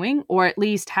they're doing, or at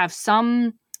least have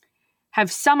some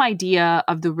idea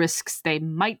of the risks they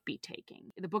might be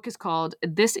taking. The book is called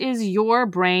This Is Your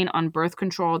Brain on Birth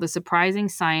Control: The Surprising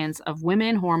Science of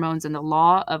Women, Hormones, and the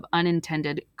Law of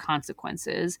Unintended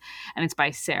Consequences. And it's by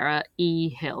Sarah E.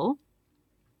 Hill.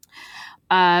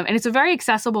 And it's a very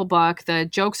accessible book. The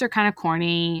jokes are kind of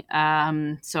corny.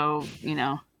 So,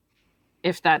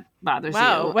 if that bothers you.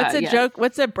 Wow, what's a joke?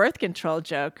 What's a birth control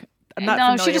joke? I'm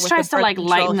not no, she just tries to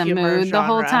lighten the mood the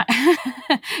whole time.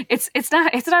 It's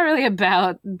not really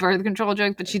about birth control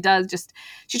jokes, but she tries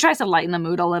to lighten the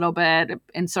mood a little bit,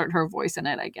 insert her voice in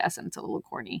it, I guess, and it's a little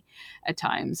corny at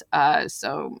times. It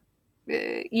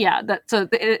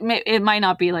might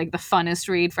not be the funnest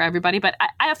read for everybody, but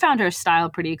I have found her style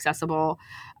pretty accessible.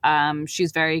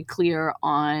 She's very clear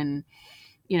on,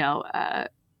 here's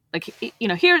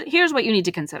what you need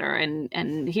to consider,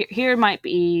 and here might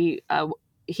be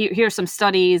here's some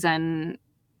studies and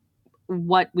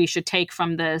what we should take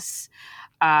from this,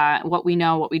 what we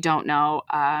know, what we don't know,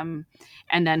 and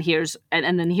then here's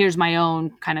my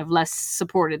own kind of less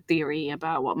supported theory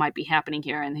about what might be happening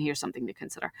here, and here's something to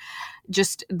consider.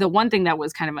 Just the one thing that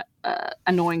was kind of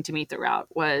annoying to me throughout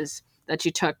was that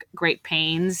she took great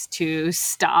pains to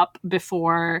stop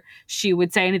before she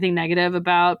would say anything negative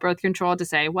about birth control, to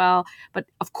say, well, but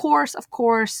of course,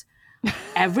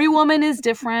 every woman is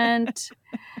different.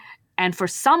 And for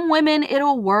some women,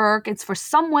 it'll work. It's for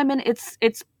some women, it's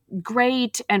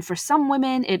great. And for some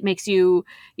women, it makes you,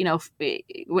 when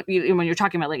you're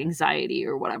talking about anxiety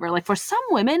or whatever, for some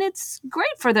women, it's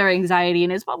great for their anxiety.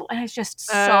 And it's just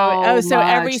so so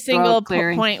every single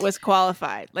point was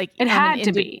qualified. It had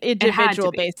to be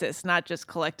individual basis, not just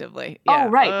collectively. Yeah. Oh,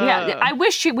 right. Yeah. I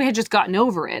wish we had just gotten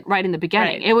over it right in the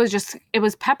beginning. Right. It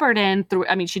was peppered in through.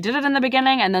 I mean, she did it in the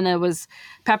beginning, and then it was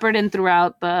peppered in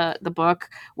throughout the book,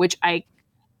 which I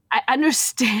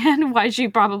understand why she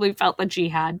probably felt that she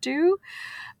had to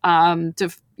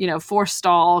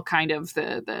forestall kind of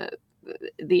the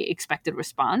expected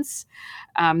response.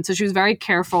 So she was very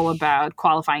careful about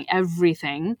qualifying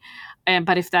everything.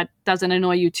 But if that doesn't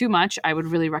annoy you too much, I would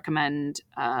really recommend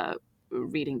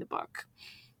reading the book.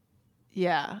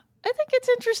 Yeah, I think it's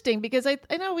interesting because I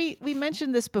know we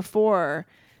mentioned this before.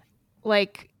 I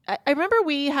remember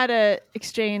we had a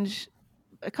exchange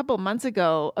a couple of months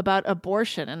ago about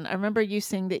abortion, and I remember you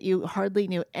saying that you hardly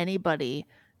knew anybody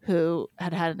who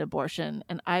had an abortion,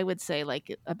 and I would say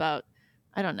about,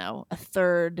 I don't know, a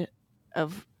third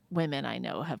of women I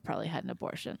know have probably had an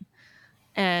abortion.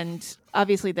 And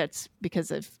obviously that's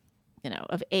because of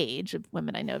age. Of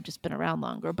women I know have just been around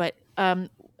longer, but I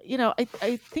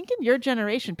think in your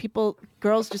generation,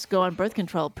 girls just go on birth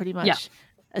control pretty much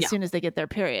as soon as they get their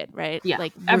period, right? Yeah.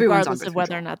 Regardless of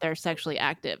whether or not they're sexually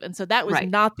active. And so that was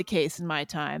not the case in my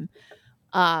time.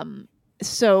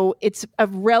 So it's a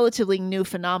relatively new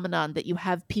phenomenon that you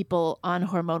have people on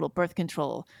hormonal birth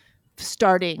control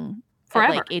starting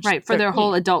forever, age right? 13, for their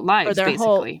whole adult lives,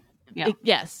 basically.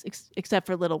 Yes, except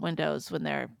for little windows when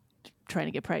they're trying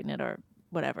to get pregnant or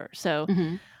whatever. So,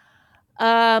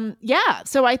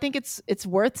 so I think it's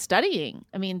worth studying.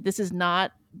 I mean, this is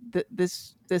not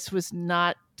this was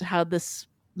not how this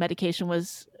medication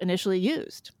was initially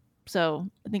used. So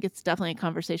I think it's definitely a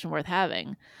conversation worth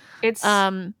having. It's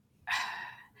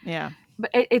yeah,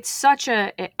 but it's such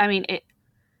a. I mean,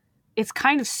 it's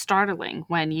kind of startling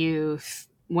when you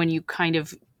kind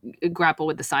of grapple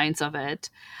with the science of it.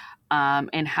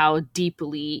 and how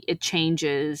deeply it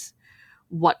changes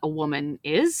what a woman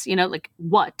is, like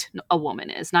what a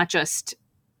woman is, not just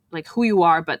like who you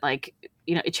are, but like,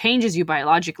 it changes you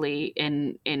biologically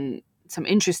in some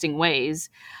interesting ways.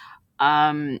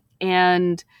 And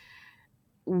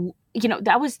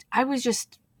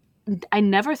I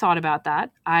never thought about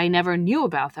that. I never knew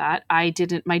about that.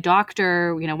 My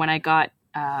doctor, when I got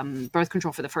birth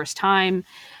control for the first time,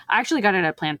 I actually got it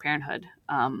at Planned Parenthood.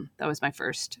 That was my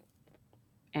first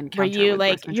encounter Were you with birth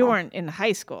like, you control. weren't in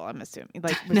high school, I'm assuming.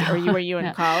 Like, No, were you in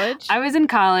no. college? I was in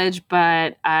college,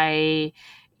 but I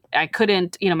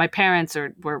couldn't, my parents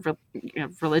were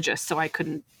religious, so I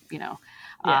couldn't,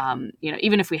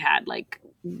 even if we had like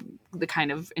the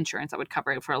kind of insurance that would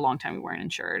cover it for a long time, we weren't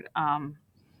insured.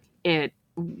 it,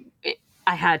 it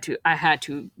I had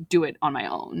to do it on my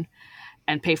own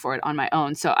and pay for it on my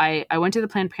own. So I went to the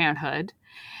Planned Parenthood,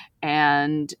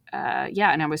 and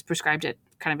and I was prescribed it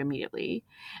kind of immediately.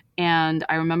 And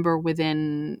I remember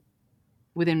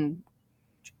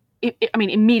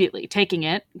immediately taking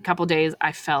it, a couple days,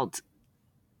 I felt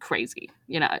crazy.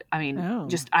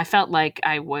 Just I felt like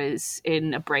I was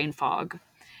in a brain fog.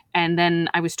 And then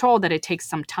I was told that it takes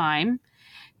some time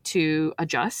to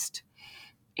adjust,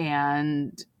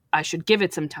 and I should give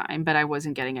it some time, but I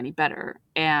wasn't getting any better.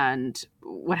 And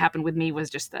what happened with me was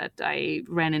just that I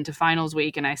ran into finals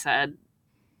week and I said,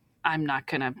 I'm not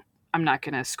gonna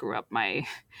screw up my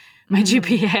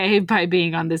GPA by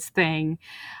being on this thing.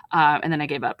 And then I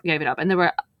gave it up. And there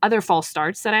were other false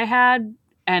starts that I had,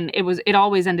 and it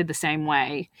always ended the same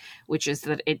way, which is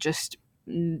that it just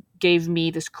gave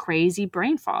me this crazy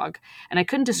brain fog, and I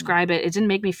couldn't describe it. It didn't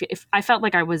make me feel, I felt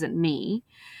like I wasn't me.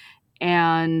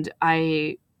 And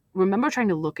I remember trying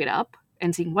to look it up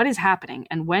and seeing what is happening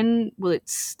and when will it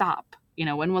stop?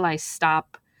 When will I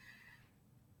stop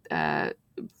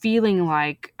feeling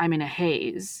like I'm in a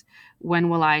haze? When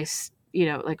will I,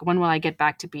 when will I get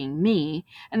back to being me?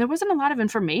 And there wasn't a lot of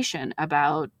information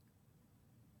about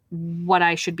what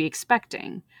I should be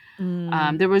expecting.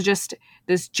 There was just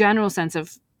this general sense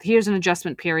of, here's an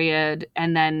adjustment period,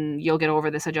 and then you'll get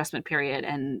over this adjustment period,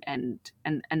 and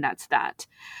that's that.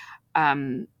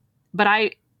 But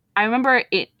I remember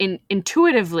it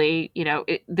intuitively,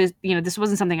 this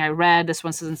wasn't something I read. This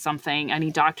wasn't something any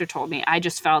doctor told me. I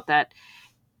just felt that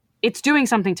it's doing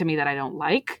something to me that I don't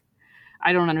like.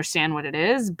 I don't understand what it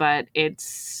is, but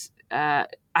it's, I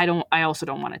also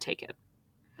don't want to take it.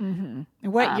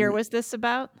 Mm-hmm. What year was this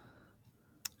about?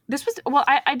 This was, well,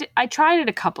 I tried it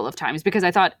a couple of times because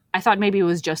I thought maybe it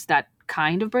was just that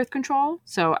kind of birth control.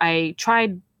 So I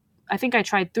think I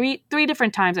tried three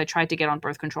different times. I tried to get on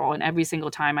birth control, and every single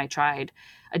time I tried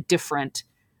a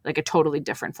totally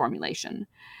different formulation.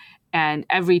 And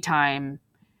every time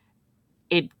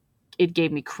it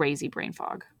gave me crazy brain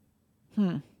fog.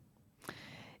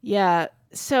 Yeah.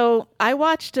 So I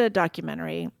watched a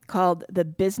documentary called The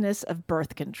Business of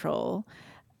Birth Control.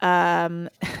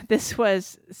 This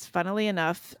was, funnily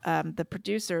enough, the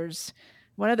producers,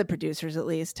 one of the producers at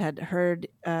least, had heard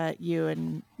you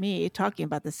and me talking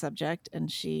about this subject,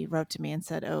 and she wrote to me and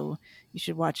said, "Oh, you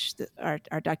should watch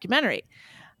our documentary."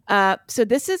 So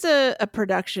this is a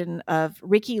production of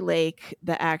Ricki Lake,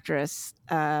 the actress,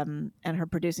 and her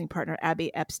producing partner,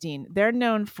 Abby Epstein. They're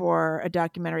known for a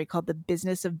documentary called The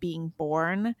Business of Being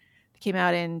Born. It came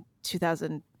out in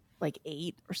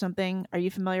 2008 or something. Are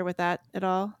you familiar with that at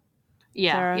all?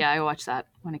 Yeah, Sarah? Yeah, I watched that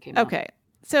when it came out. Okay.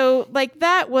 So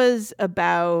that was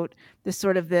about the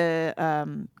sort of the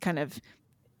kind of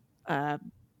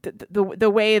the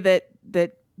way that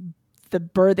the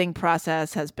birthing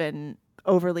process has been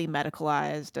overly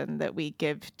medicalized, and that we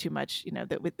give too much,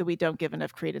 that we don't give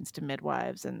enough credence to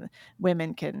midwives, and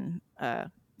women can,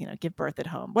 give birth at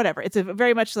home, whatever. It's a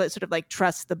very much sort of like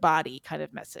trust the body kind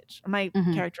of message. Am I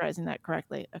characterizing that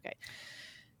correctly? Okay.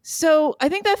 So I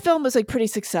think that film was pretty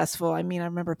successful. I mean, I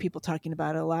remember people talking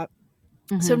about it a lot.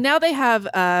 Mm-hmm. So now they have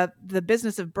The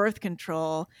Business of Birth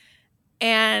Control,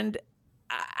 and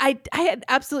I had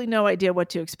absolutely no idea what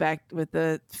to expect with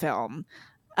the film.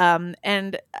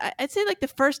 And I'd say the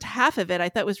first half of it I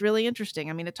thought was really interesting.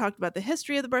 I mean, it talked about the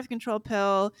history of the birth control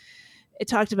pill. It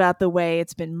talked about the way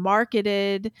it's been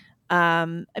marketed.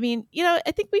 I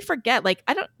think we forget,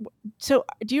 so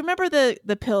do you remember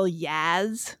the pill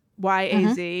Yaz?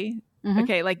 Y-A-Z? Mm-hmm.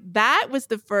 Okay, that was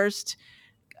the first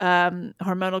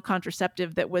hormonal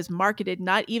contraceptive that was marketed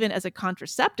not even as a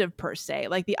contraceptive per se.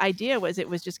 The idea was it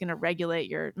was just going to regulate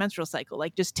your menstrual cycle.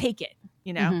 Just take it,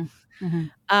 Mm-hmm.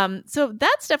 Mm-hmm. So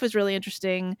that stuff was really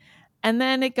interesting. And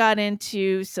then it got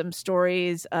into some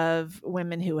stories of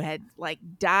women who had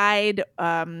died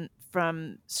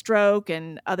from stroke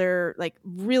and other like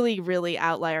really, really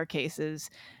outlier cases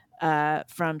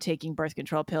from taking birth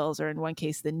control pills, or in one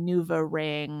case, the Nuva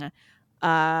ring.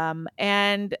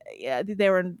 And yeah, they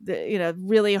were,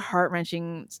 really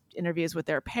heart-wrenching interviews with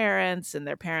their parents, and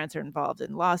their parents are involved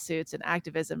in lawsuits and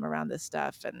activism around this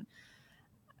stuff. And,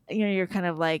 you're kind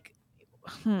of like,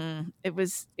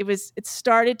 it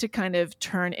started to kind of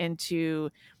turn into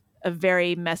a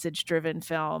very message driven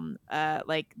film.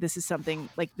 Like this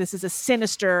is a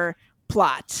sinister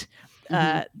plot,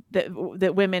 that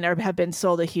women have been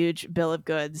sold a huge bill of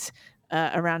goods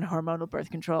around hormonal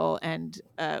birth control, and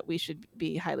we should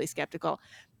be highly skeptical.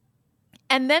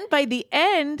 And then by the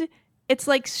end, it's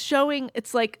like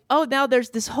oh, now there's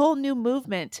this whole new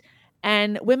movement,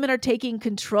 and women are taking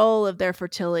control of their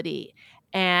fertility,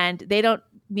 and they don't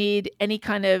need any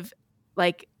kind of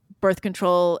like birth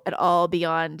control at all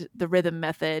beyond the rhythm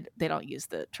method. They don't use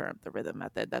the term the rhythm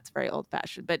method. That's very old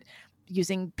fashioned, but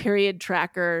using period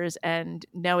trackers and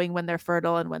knowing when they're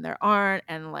fertile and when they aren't.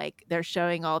 And like, they're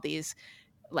showing all these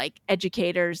like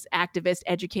activist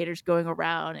educators going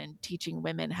around and teaching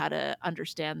women how to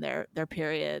understand their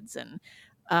periods. And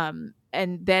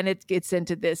then it gets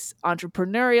into this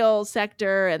entrepreneurial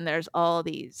sector, and there's all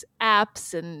these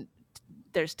apps, and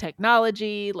there's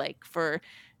technology like for,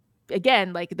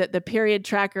 again, like the period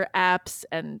tracker apps.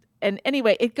 And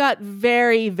anyway, it got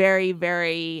very, very,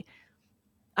 very,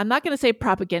 I'm not going to say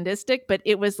propagandistic, but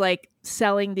it was like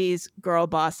selling these girl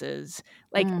bosses.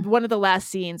 Like one of the last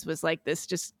scenes was like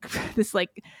this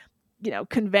like,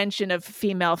 convention of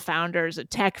female founders, of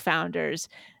tech founders,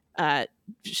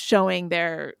 showing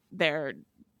their apps.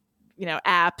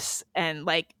 And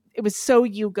like, it was so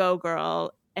you go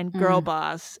girl and girl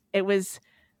boss. It was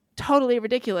totally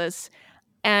ridiculous.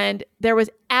 And there was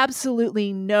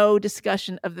absolutely no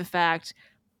discussion of the fact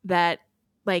that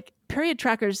like period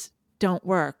trackers don't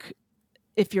work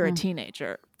if you're a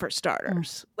teenager, for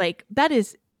starters. Like that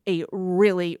is a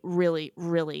really, really,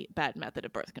 really bad method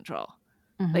of birth control.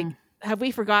 Like, have we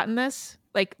forgotten this?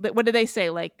 Like, what do they say?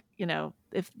 Like,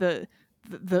 if the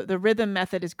rhythm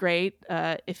method is great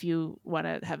if you want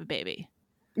to have a baby.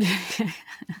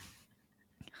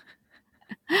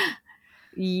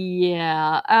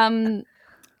 Yeah.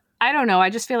 I don't know.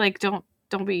 I just feel like don't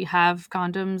we have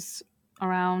condoms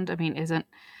around? I mean, isn't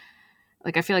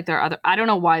like, I feel like there are other, I don't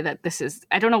know why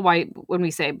I don't know why when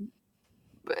we say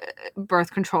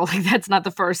birth control, like that's not the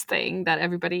first thing that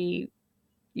everybody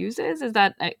uses. Is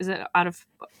it out of,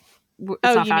 it's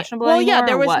not fashionable anymore? Well, yeah,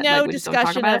 there was what? no Like,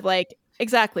 discussion of like,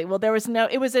 exactly. Well, there was no,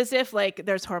 it was as if like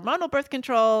there's hormonal birth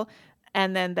control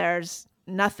and then there's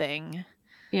nothing.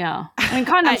 Yeah. I mean,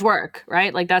 condoms work,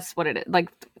 right? Like that's what it is.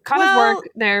 Like condoms work.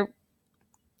 They're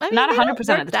not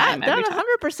 100% of the time. Not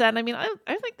 100%. I mean, I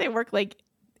think they work like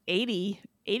 80.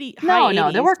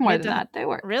 No, they work more than that. They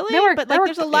work. Really? They work, but like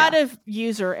there's a lot of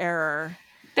user error.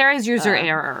 There is user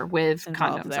error with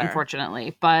condoms,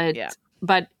 unfortunately. But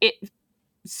it,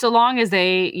 so long as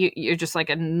you're just like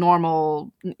you're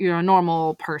a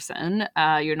normal person,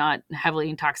 you're not heavily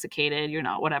intoxicated, you're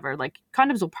not whatever, like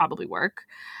condoms will probably work.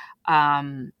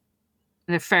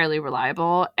 They're fairly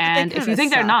reliable. And if you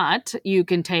think they're not, you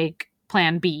can take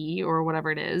plan B or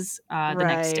whatever it is the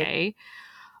next day.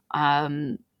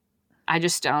 I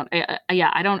just don't.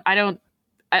 I don't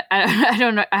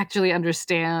actually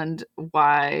understand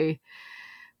why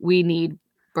we need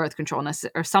birth control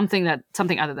or something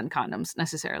other than condoms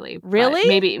necessarily. Really? But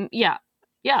maybe, yeah.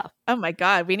 Oh my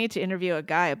God, we need to interview a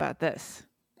guy about this.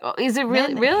 Oh, is it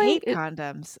really? Men really? hate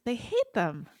condoms. They hate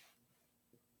them.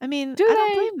 I mean, do I they?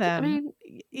 don't blame them. I mean,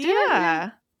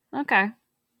 yeah. Okay.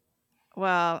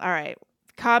 Well, all right.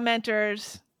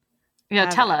 Commenters. Yeah,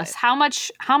 tell us how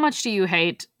much do you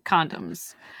hate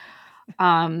condoms?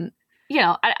 I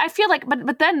feel like,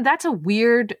 but then that's a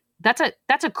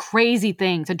crazy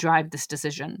thing to drive this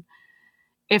decision.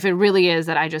 If it really is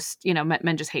that I just,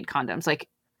 men just hate condoms. Like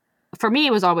for me,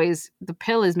 it was always the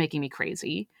pill is making me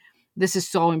crazy. This is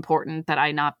so important that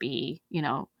I not be,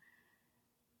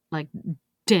 like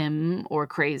dim or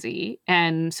crazy.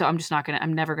 And so I'm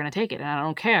never going to take it. And I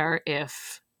don't care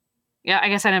if, I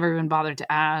guess I never even bothered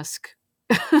to ask.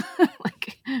 But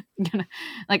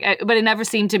it never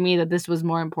seemed to me that this was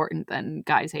more important than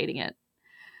guys hating it.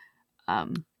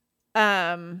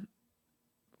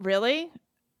 Really?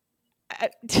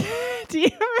 Do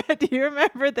you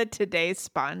remember the Today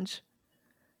sponge?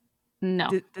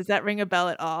 No. Does that ring a bell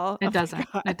at all? It doesn't.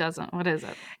 It doesn't. What is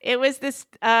it? It was this.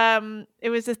 It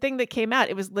was a thing that came out.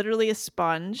 It was literally a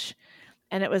sponge,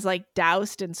 and it was like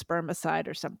doused in spermicide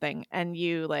or something, and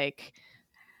you like,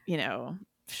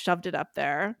 shoved it up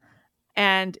there,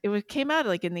 and it came out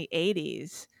like in the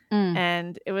 80s,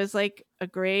 and it was like a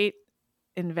great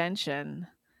invention.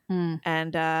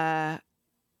 And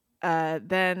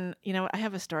then, you know, I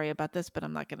have a story about this, but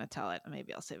I'm not going to tell it.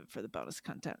 Maybe I'll save it for the bonus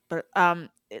content. But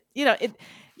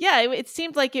it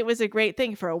seemed like it was a great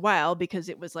thing for a while because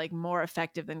it was like more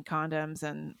effective than condoms,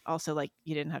 and also like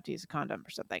you didn't have to use a condom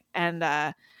or something.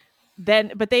 And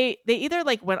then, but they either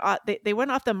like went off, they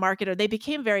went off the market, or they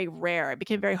became very rare. It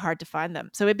became very hard to find them.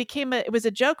 So it was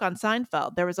a joke on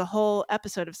Seinfeld. There was a whole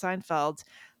episode of Seinfeld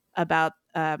about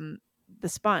the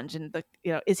sponge and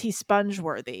is he sponge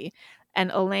worthy? And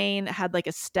Elaine had like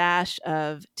a stash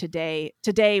of Today.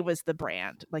 Today was the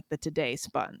brand, like the Today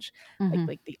sponge,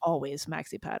 like the Always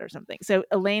Maxi Pad or something. So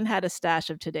Elaine had a stash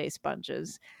of Today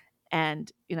sponges,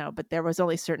 and but there was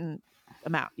only a certain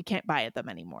amount. You can't buy them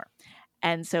anymore.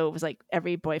 And so it was like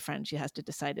every boyfriend, she has to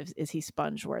decide is he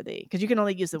sponge worthy, because you can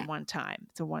only use them one time.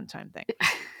 It's a one-time thing.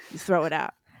 You throw it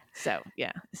out. So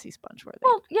yeah, is he sponge worthy?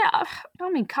 Well, yeah. I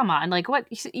mean, come on. Like, what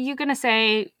you gonna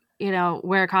say?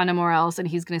 Wear a condom or else, and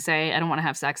he's gonna say, I don't want to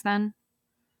have sex then?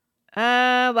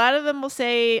 A lot of them will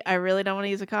say, I really don't want to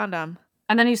use a condom.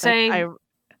 And then you say,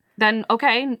 then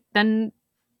okay, then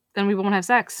we won't have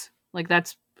sex. Like,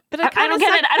 that's. But I don't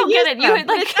get it. I don't get it. You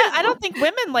like. I don't think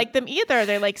women like them either.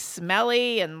 They're like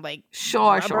smelly and like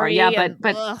sure, yeah,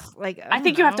 but like I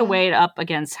think you have to weigh it up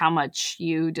against how much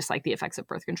you dislike the effects of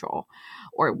birth control,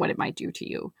 or what it might do to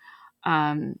you.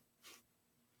 And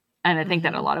I think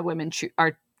that a lot of women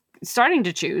are starting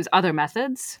to choose other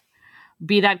methods,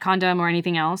 be that condom or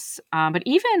anything else. But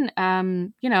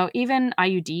even even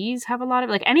IUDs have a lot of,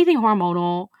 like, anything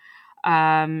hormonal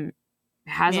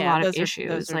has a lot of issues.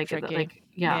 Those are like tricky.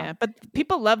 Yeah. But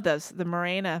people love those. The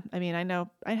Mirena. I mean, I know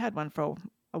I had one for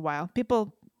a while.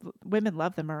 Women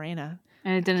love the Mirena.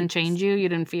 And it didn't change you? You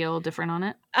didn't feel different on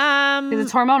it? Because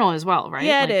it's hormonal as well, right?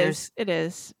 Yeah, it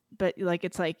is. But like,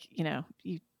 it's like,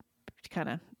 you kind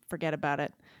of forget about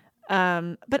it.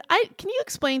 But can you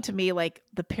explain to me like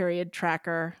the period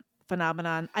tracker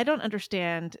phenomenon? I don't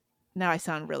understand. Now I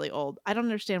sound really old. I don't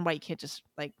understand why you can't just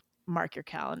like mark your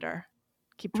calendar.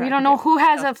 Keep track. We don't know who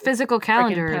has a physical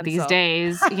calendar these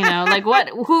days. Like what?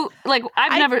 Who? Like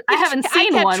I haven't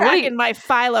seen one. Track in my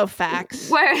Filofax.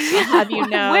 Where I'll have you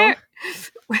know? Where?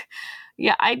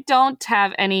 Yeah, I don't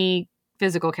have any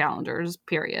physical calendars,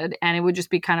 period. And it would just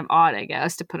be kind of odd, I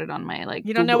guess, to put it on my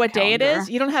You don't know what day it is?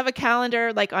 You don't have a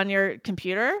calendar like on your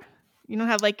computer? You don't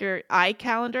have like your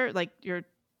iCalendar, like your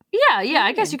Yeah.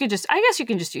 I guess you can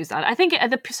just use that. I think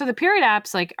the period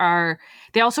apps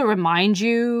they also remind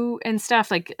you and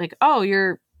stuff like oh,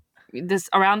 you're this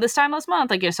around this time last month,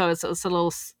 like so it's a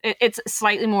little it's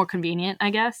slightly more convenient,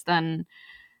 I guess, than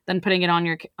putting it on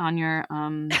your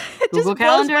it Google just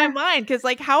Calendar. blows my mind, because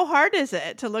like, how hard is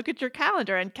it to look at your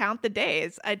calendar and count the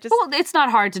days? Well, it's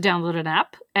not hard to download an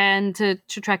app and to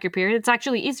track your period. It's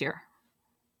actually easier.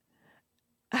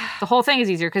 The whole thing is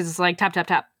easier because it's like tap tap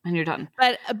tap and you're done.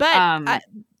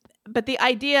 But the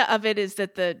idea of it is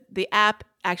that the app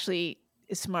actually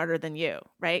is smarter than you,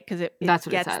 right? Because that's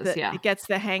what it says. It gets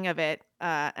the hang of it,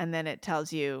 and then it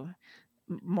tells you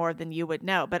more than you would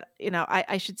know. But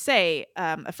I should say,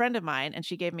 a friend of mine, and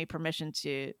she gave me permission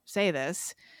to say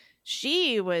this,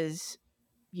 she was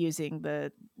using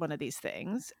one of these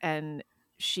things, and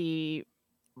she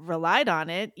relied on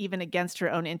it even against her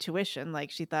own intuition.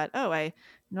 Like, she thought, oh,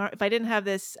 if I didn't have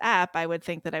this app, I would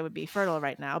think that I would be fertile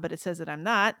right now, but it says that I'm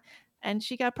not. And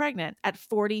she got pregnant at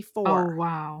 44.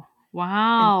 Oh,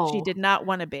 wow. And she did not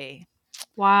want to be.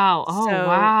 Wow. Oh,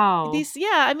 wow.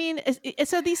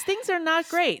 So these things are not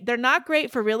great. They're not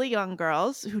great for really young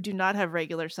girls who do not have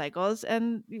regular cycles.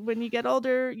 And when you get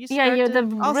older, you start the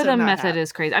rhythm method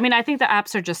is crazy. I mean, I think the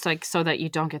apps are just like so that you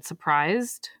don't get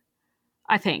surprised.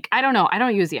 I think. I don't know. I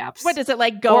don't use the apps. What does it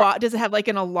like go off? Does it have like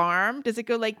an alarm? Does it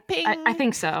go like ping? I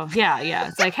think so. Yeah.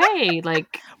 It's like, hey,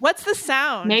 like, what's the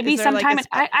sound? Maybe sometime.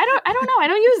 I don't know. I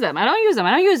don't use them. I don't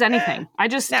use anything.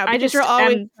 You're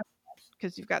always,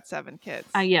 because you've got 7 kids.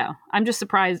 Yeah. I'm just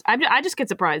surprised. I just get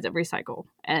surprised every cycle,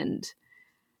 and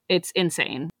it's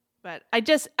insane. But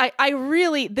I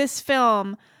really, this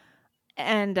film,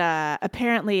 and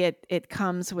apparently it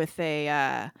comes with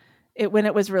when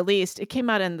it was released, it came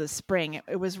out in the spring.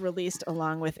 It was released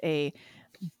along with a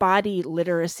body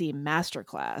literacy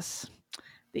masterclass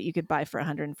that you could buy for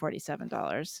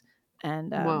 $147.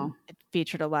 And it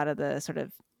featured a lot of the sort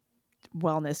of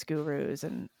wellness gurus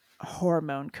and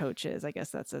hormone coaches. I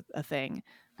guess that's a thing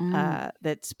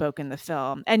that spoke in the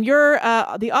film. And you're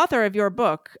the author of your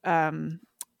book,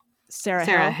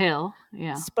 Sarah Hill,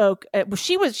 yeah, spoke.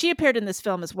 She appeared in this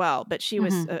film as well, but she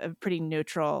was a pretty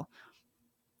neutral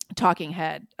talking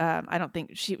head. I don't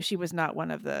think she was not one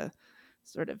of the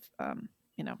sort of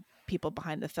people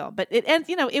behind the film. But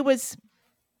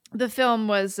the film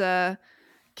was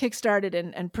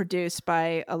kickstarted and produced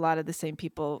by a lot of the same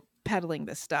people peddling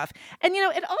this stuff. And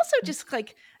it also just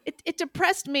like it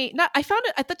depressed me. I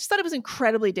just thought it was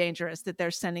incredibly dangerous that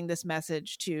they're sending this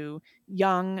message to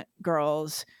young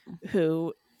girls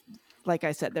who, like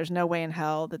I said, there's no way in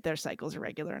hell that their cycles are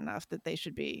regular enough that they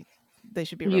should be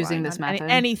using this method.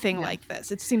 Anything like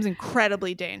this. It seems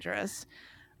incredibly dangerous.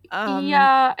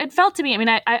 Yeah, it felt to me. I mean,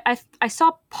 I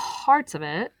saw parts of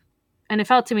it, and it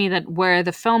felt to me that where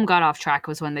the film got off track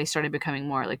was when they started becoming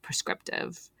more like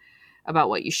prescriptive about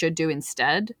what you should do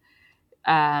instead.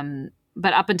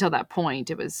 But up until that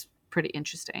point, it was pretty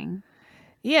interesting.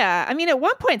 Yeah, I mean, at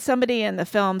one point, somebody in the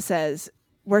film says,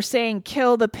 "We're saying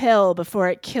kill the pill before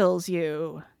it kills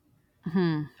you."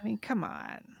 Mm-hmm. I mean, come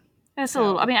on. It's a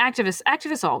little. I mean,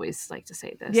 activists always like to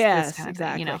say this. Yes, this kind of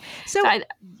exactly. Thing, So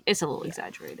it's a little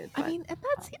exaggerated. But. I mean, and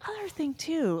that's the other thing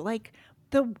too. Like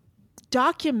the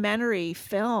documentary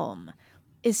film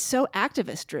is so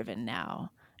activist driven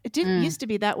now. It didn't used to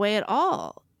be that way at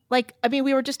all. Like, I mean,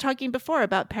 we were just talking before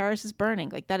about Paris is Burning.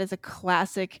 Like that is a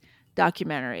classic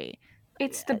documentary.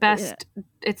 It's the best.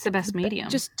 It's the best medium.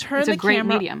 Just turn it's the a great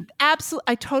camera. Medium. Absolutely,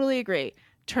 I totally agree.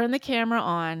 Turn the camera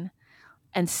on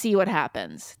and see what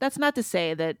happens. That's not to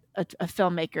say that a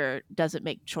filmmaker doesn't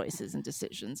make choices and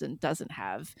decisions and doesn't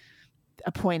have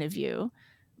a point of view,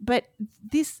 but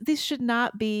these should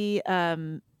not be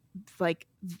like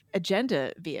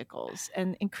agenda vehicles.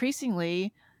 And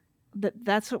increasingly,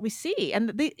 that's what we see.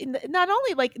 And not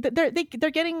only like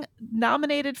they're getting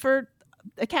nominated for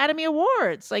Academy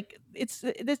Awards. Like it's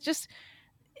just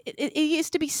it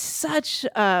used to be such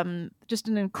just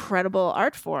an incredible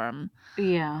art form.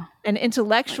 Yeah. An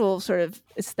intellectual sort of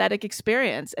aesthetic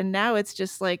experience. And now it's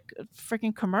just like a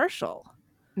freaking commercial.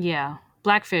 Yeah.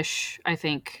 Blackfish, I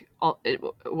think, it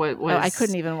was... Oh, I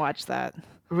couldn't even watch that.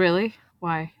 Really?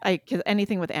 Why? Because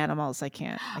anything with animals, I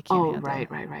can't Oh, handle.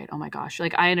 right. Oh my gosh.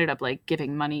 Like I ended up like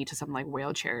giving money to some like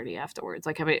whale charity afterwards.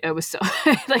 Like I mean, it was so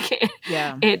like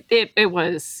it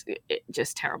was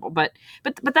just terrible. But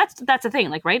that's the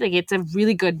thing. Like, right. Like it's a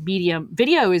really good medium.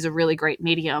 Video is a really great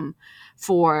medium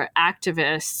for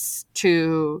activists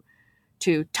to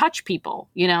touch people,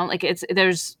 like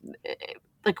there's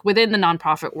like within the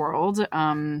nonprofit world,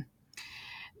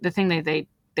 the thing that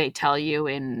they tell you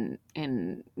in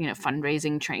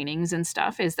fundraising trainings and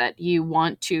stuff is that you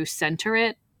want to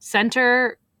center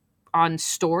on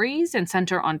stories and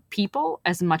center on people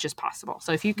as much as possible.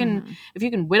 So if you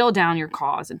can whittle down your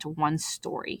cause into one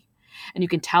story and you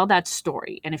can tell that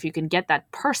story, and if you can get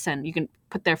that person, you can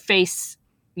put their face,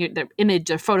 their image,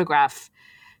 their photograph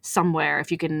somewhere,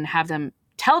 if you can have them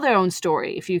tell their own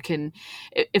story, if you can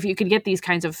get these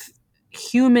kinds of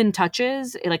human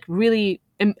touches, like really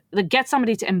get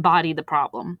somebody to embody the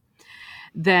problem,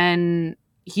 then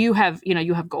you have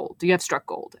gold. You have struck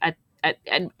gold.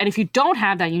 And if you don't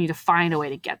have that, you need to find a way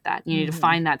to get that. You need to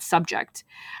find that subject,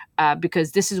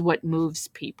 because this is what moves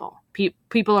people.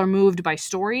 People are moved by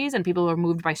stories, and people are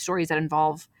moved by stories that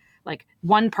involve like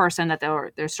one person that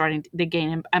they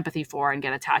gain empathy for and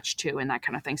get attached to, and that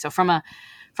kind of thing. So from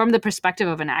the perspective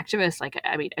of an activist, like,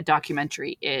 I mean, a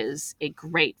documentary is a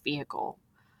great vehicle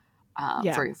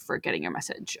for getting your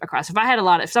message across.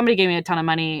 If somebody gave me a ton of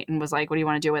money and was like, what do you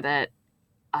want to do with it?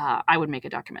 I would make a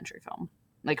documentary film.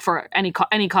 Like for any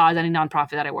cause, any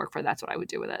nonprofit that I work for, that's what I would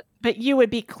do with it. But you would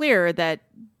be clear that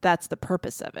that's the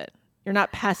purpose of it. You're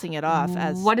not passing it off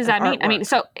as what does that mean? Artwork. I mean,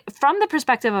 so from the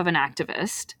perspective of an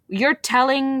activist, you're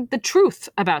telling the truth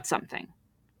about something.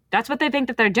 That's what they think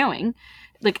that they're doing.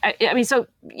 Like, I mean, so,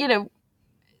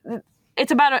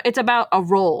 it's about a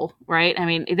role, right? I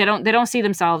mean, they don't see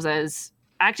themselves as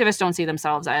activists, don't see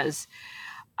themselves as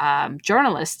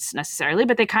journalists necessarily,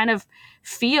 but they kind of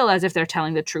feel as if they're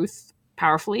telling the truth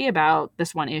powerfully about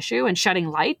this one issue and shedding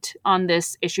light on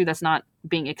this issue that's not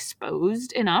being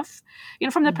exposed enough.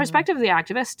 From the perspective of the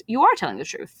activist, you are telling the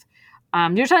truth.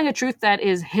 You're telling a truth that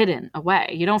is hidden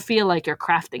away. You don't feel like you're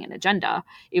crafting an agenda,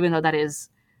 even though that is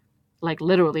like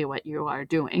literally what you are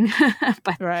doing.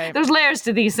 But there's layers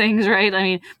to these things, right? I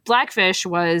mean, Blackfish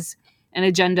was an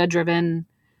agenda-driven,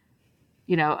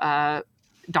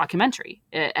 documentary,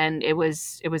 and it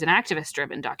was an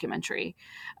activist-driven documentary.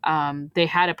 They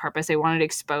had a purpose. They wanted to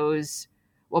expose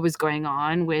what was going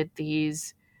on with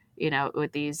these,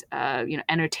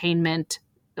 entertainment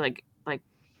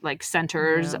like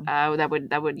centers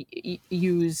that would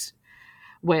use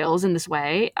whales in this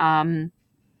way.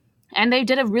 And they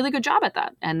did a really good job at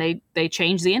that, and they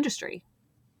changed the industry.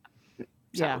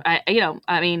 So,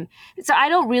 I'm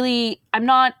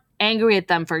not angry at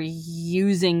them for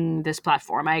using this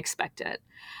platform. I expect it.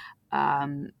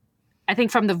 I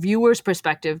think from the viewer's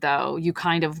perspective, though, you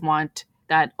kind of want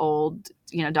that old,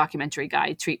 documentary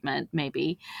guy treatment,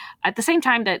 maybe. At the same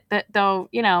time, that though,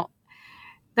 there are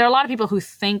a lot of people who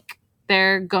think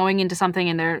they're going into something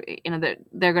and they're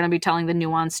going to be telling the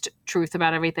nuanced truth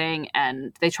about everything,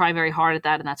 and they try very hard at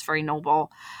that, and that's very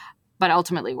noble. But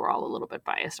ultimately, we're all a little bit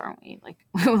biased, aren't we? Like,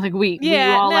 we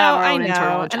all have our own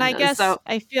internal agendas. And I guess so.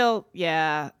 I feel,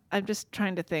 I'm just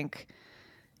trying to think.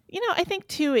 I think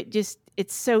too,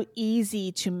 it's so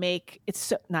easy to make,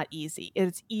 not easy.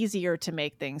 It's easier to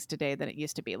make things today than it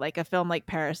used to be. Like a film like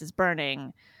Paris is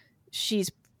Burning,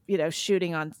 she's,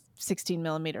 shooting on 16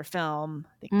 millimeter film.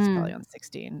 I think it's probably on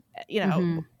 16,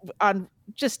 on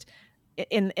just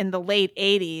in the late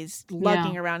 80s,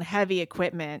 lugging around heavy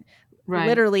equipment,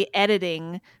 literally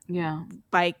editing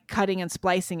by cutting and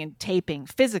splicing and taping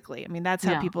physically. I mean, that's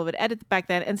how people would edit back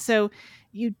then. And so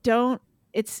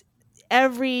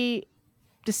every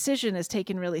decision is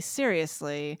taken really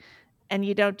seriously, and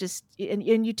you don't just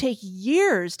and you take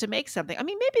years to make something. I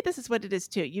mean, maybe this is what it is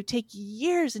too. You take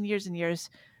years and years and years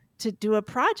to do a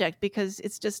project because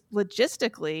it's just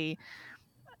logistically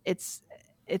it's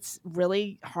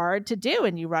really hard to do,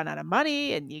 and you run out of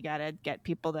money, and you got to get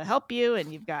people to help you,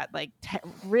 and you've got like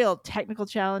real technical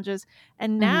challenges.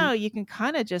 And now you can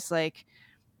kind of just like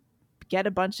get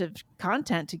a bunch of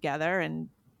content together and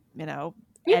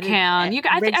I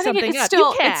think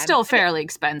it's still fairly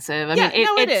expensive. I mean,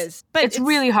 it is, but it's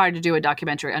really hard to do a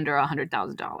documentary under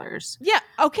 $100,000. Yeah,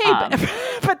 okay,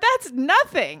 but that's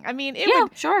nothing. I mean, it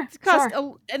would cost,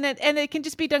 and it can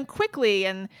just be done quickly,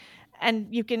 and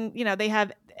you can, they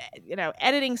have,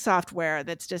 editing software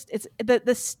that's just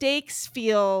the stakes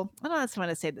feel. I don't want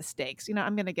to say the stakes.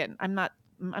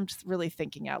 I'm just really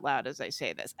thinking out loud as I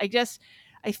say this.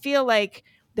 I feel like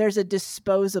there's a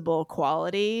disposable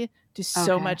quality to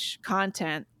so much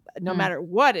content, no matter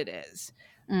what it is.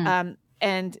 And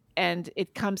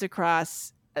it comes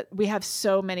across, we have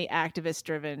so many activist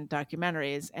driven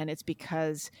documentaries, and it's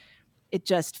because it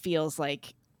just feels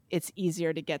like it's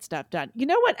easier to get stuff done. You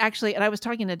know what, actually, and I was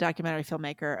talking to a documentary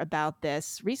filmmaker about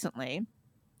this recently,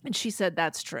 and she said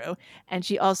that's true. And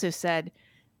she also said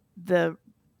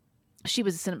she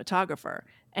was a cinematographer,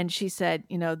 and she said,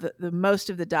 the most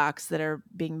of the docs that are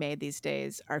being made these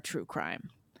days are true crime.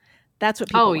 That's what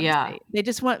people want to see. They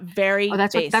just want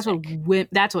basic. That's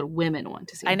what women want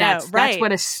to see. I know, right?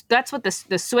 That's what the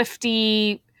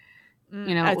Swiftie,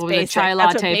 what was a chai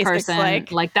latte person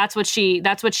like. That's what she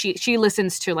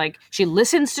listens to. Like, she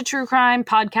listens to true crime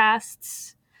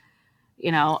podcasts,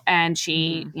 and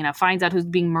she finds out who's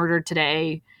being murdered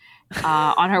today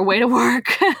on her way to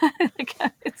work.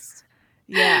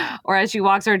 Or as she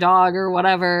walks her dog or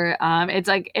whatever. It's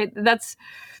like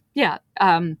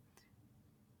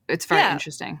it's very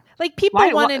interesting. Like, people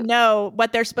want to know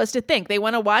what they're supposed to think. They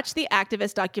want to watch the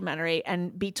activist documentary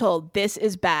and be told this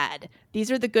is bad.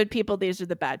 These are the good people. These are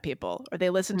the bad people. Or they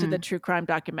listen to the true crime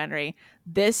documentary.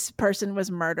 This person was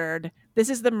murdered. This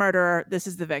is the murderer. This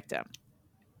is the victim.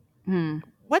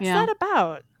 What's that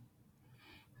about?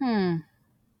 Yeah,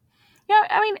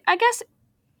 I mean, I guess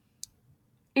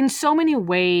in so many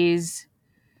ways,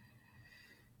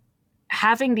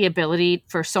 having the ability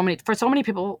for so many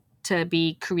people to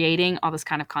be creating all this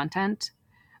kind of content,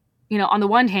 on the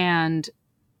one hand,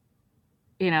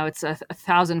 it's a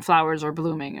thousand flowers are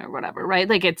blooming or whatever, right?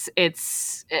 Like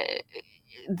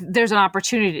there's an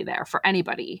opportunity there for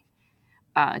anybody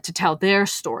to tell their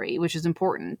story, which is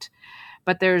important.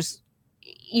 But there's,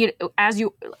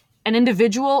 an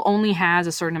individual only has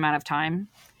a certain amount of time,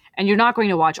 and you're not going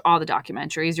to watch all the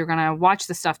documentaries. You're going to watch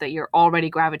the stuff that you're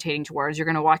already gravitating towards. You're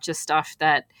going to watch the stuff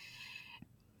that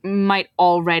might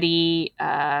already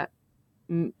fall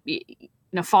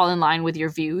in line with your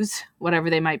views, whatever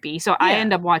they might be. So I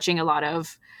end up watching a lot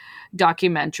of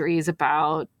documentaries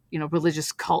about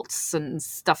religious cults and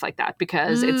stuff like that,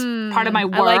 because it's part of my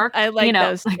work. I like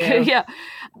those too.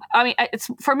 I mean,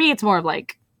 for me it's more of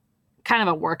like kind of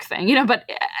a work thing, but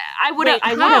I would have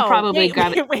probably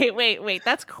wait,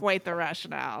 that's quite the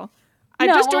rationale. I'm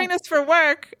just doing this for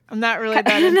work. I'm not really that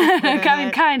interested.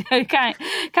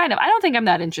 Kind of. I don't think I'm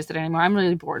that interested anymore. I'm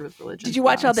really bored with religion. Did you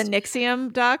watch all the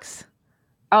NXIVM docs?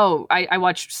 Oh, I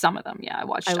watched some of them. Yeah, I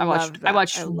watched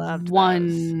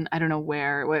one. Those. I don't know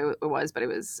where it was, but it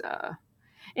was.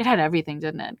 It had everything,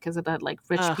 didn't it? Because it had like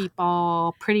rich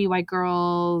people, pretty white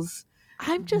girls.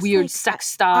 I'm just weird sex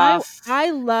stuff. I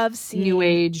love seeing new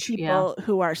age people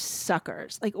who are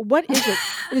suckers. Like, what is it?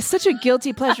 It is such a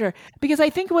guilty pleasure, because I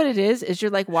think what it is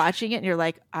you're like watching it and you're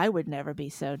like, I would never be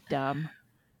so dumb,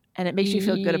 and it makes you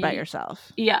feel good about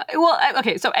yourself. Yeah. Well,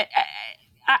 okay. So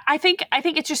I think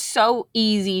it's just so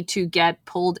easy to get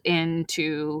pulled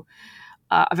into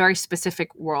a very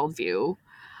specific worldview.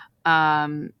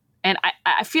 And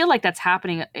I feel like that's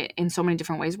happening in so many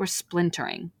different ways. We're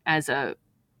splintering as a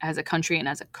country and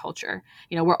as a culture.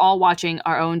 We're all watching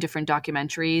our own different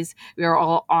documentaries. We are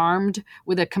all armed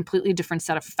with a completely different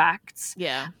set of facts.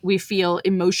 Yeah. We feel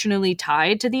emotionally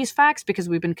tied to these facts because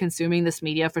we've been consuming this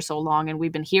media for so long, and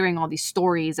we've been hearing all these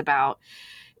stories about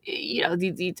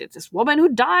this woman who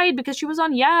died because she was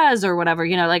on Yaz or whatever,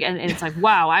 and it's like,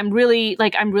 wow, I'm really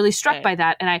struck Right. by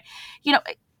that. And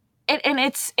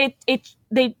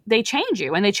they change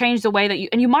you, and they change the way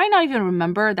that you might not even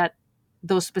remember that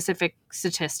those specific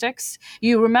statistics.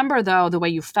 You remember though the way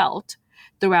you felt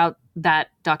throughout that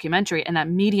documentary, and that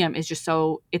medium is just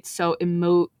so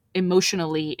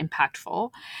emotionally impactful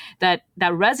that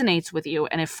resonates with you,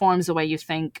 and it forms the way you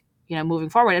think, moving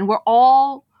forward. And we're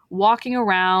all walking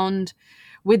around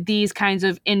with these kinds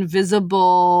of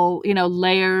invisible,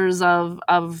 layers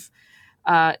of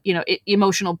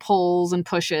emotional pulls and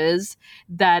pushes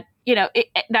that,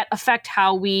 that affect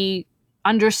how we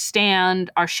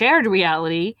understand our shared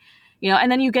reality,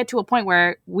 and then you get to a point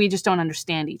where we just don't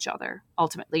understand each other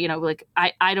ultimately. Like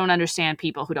I don't understand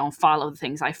people who don't follow the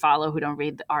things I follow, who don't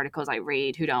read the articles I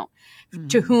read, who don't,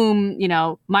 to whom,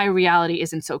 my reality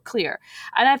isn't so clear.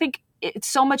 And I think it's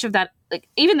so much of that, like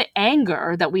even the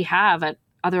anger that we have at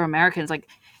other Americans, like,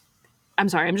 I'm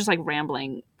sorry, I'm just like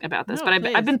rambling about this, but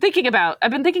I've been thinking about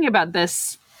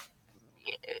this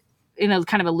in a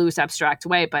kind of a loose, abstract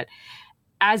way, but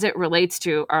as it relates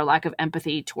to our lack of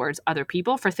empathy towards other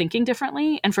people for thinking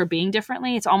differently and for being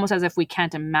differently, it's almost as if we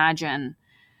can't imagine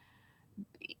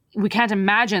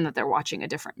that they're watching a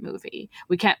different movie.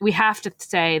 We have to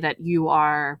say that you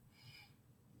are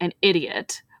an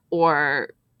idiot, or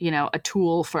a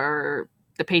tool for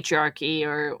the patriarchy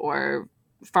or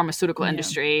pharmaceutical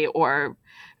industry, or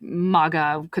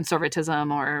MAGA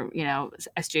conservatism, or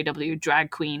SJW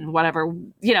drag queen, whatever.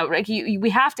 We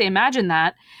have to imagine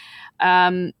that,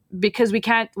 because we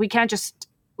can't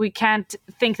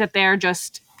think that they're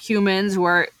just humans who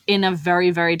are in a very,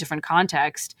 very different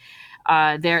context.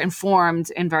 They're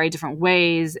informed in very different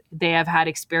ways. They have had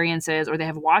experiences, or they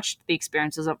have watched the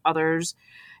experiences of others,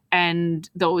 and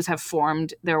those have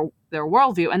formed their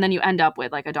worldview. And then you end up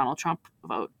with like a Donald Trump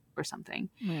vote or something.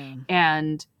 Yeah.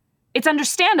 And it's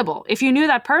understandable if you knew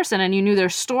that person and you knew their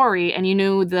story and you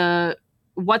knew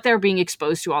what they're being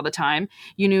exposed to all the time,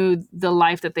 you knew the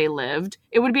life that they lived,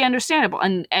 it would be understandable,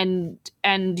 and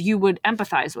you would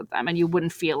empathize with them, and you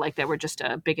wouldn't feel like they were just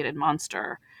a bigoted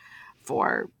monster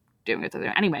for doing it to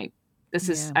them. Anyway, this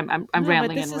is I'm rambling and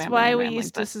rambling.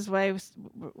 This is why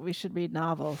we should read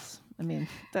novels. I mean,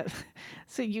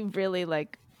 so you really,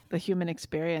 like, the human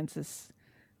experience is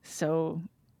so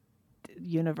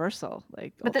universal.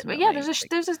 Like, but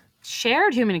there's a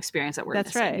shared human experience that we're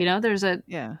missing. Right. There's a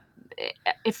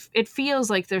It feels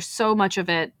like there's so much of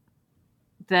it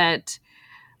that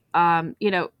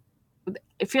it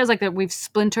feels like that we've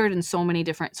splintered in so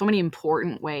many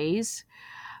important ways.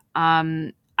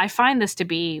 I find this to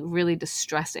be really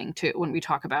distressing too when we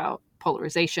talk about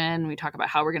polarization. We talk about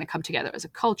how we're going to come together as a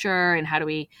culture, and how do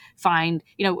we find,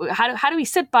 how do we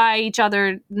sit by each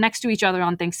other, next to each other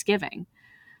on Thanksgiving?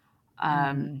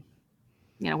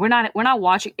 We're not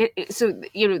watching it. So,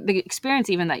 the experience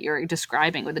even that you're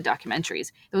describing with the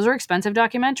documentaries, those are expensive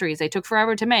documentaries. They took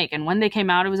forever to make. And when they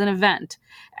came out, it was an event.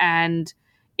 And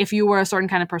if you were a certain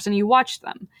kind of person, you watched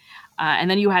them. And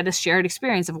then you had this shared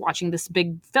experience of watching this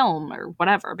big film or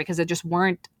whatever, because it just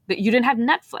you didn't have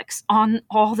Netflix on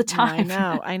all the time.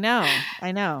 I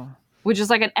know. Which is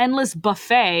like an endless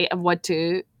buffet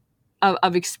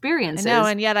of experiences. I know,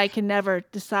 and yet I can never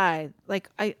decide. Like,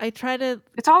 I try to...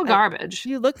 It's all garbage.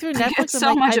 You look through Netflix,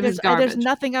 so much of it's garbage. There's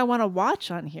nothing I want to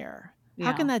watch on here. Yeah.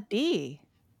 How can that be?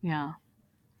 Yeah.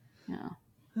 Yeah.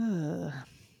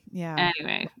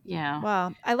 Anyway, yeah.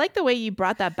 Well, I like the way you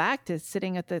brought that back to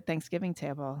sitting at the Thanksgiving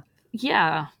table.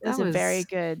 Yeah. That's a very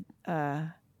good...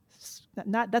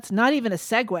 that's not even a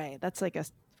segue. That's like a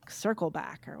circle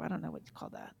back, or I don't know what you call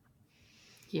that.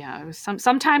 Yeah, it was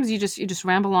sometimes you just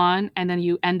ramble on, and then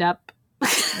you end up.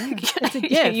 It's a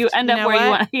gift. You end up where you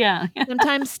want. Yeah.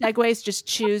 Sometimes segues just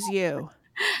choose you.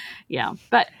 Yeah,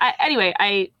 but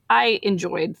I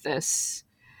enjoyed this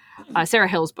Sarah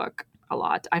Hill's book a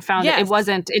lot. I found that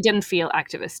it didn't feel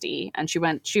activist-y, and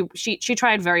she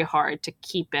tried very hard to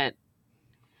keep it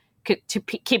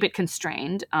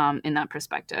constrained in that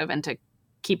perspective, and to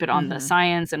keep it on the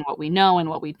science and what we know and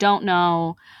what we don't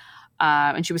know.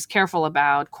 And she was careful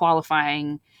about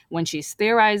qualifying when she's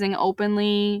theorizing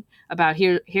openly about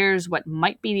here's what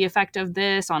might be the effect of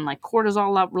this on like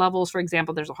cortisol levels, for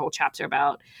example. There's a whole chapter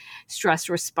about stress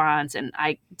response, and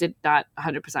I did not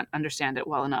 100% understand it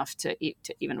well enough to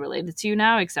even relate it to you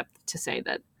now, except to say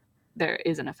that there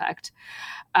is an effect.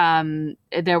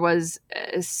 There was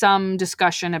some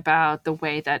discussion about the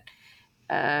way that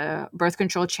birth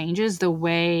control changes the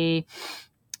way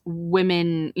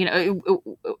women,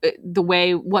 the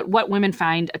way what women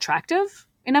find attractive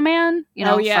in a man.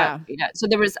 Oh, yeah. So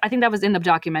there was, I think that was in the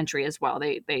documentary as well.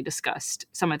 They discussed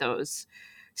some of those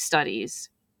studies.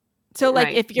 So,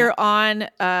 like, if you're on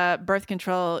birth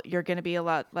control, you're going to be a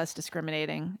lot less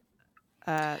discriminating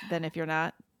than if you're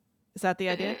not. Is that the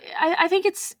idea? I think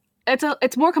it's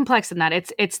more complex than that.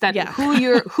 It's that who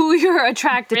you're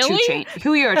attracted to change.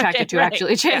 Who you're attracted to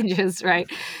actually changes, right?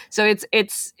 So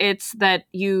it's that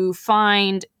you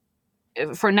find,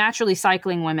 for naturally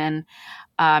cycling women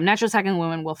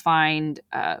will find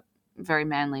very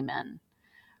manly men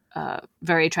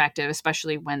very attractive,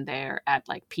 especially when they're at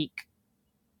like peak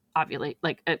ovulate,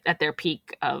 like at their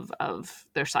peak of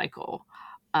their cycle,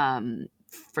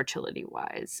 fertility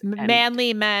wise.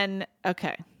 Manly men,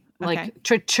 okay. Like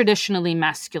traditionally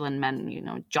masculine men,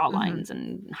 jawlines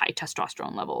and high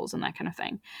testosterone levels and that kind of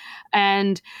thing.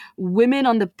 And women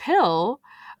on the pill,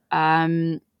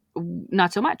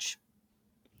 not so much,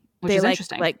 which is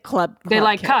interesting. They like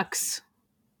cucks.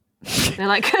 They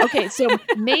like okay, so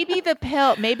maybe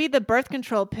the birth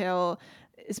control pill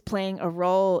is playing a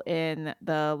role in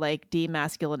the like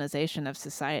demasculinization of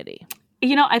society.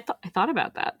 I thought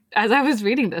about that as I was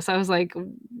reading this. I was like,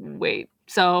 wait,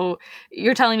 so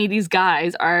you're telling me these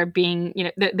guys are being,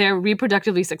 they're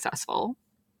reproductively successful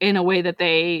in a way that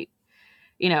they,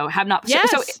 have not.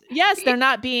 Yes, they're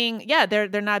not being,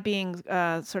 they're not being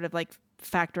sort of like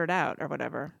factored out or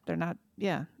whatever. They're not,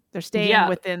 they're staying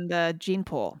within the gene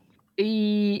pool.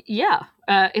 Yeah.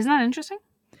 Isn't that interesting?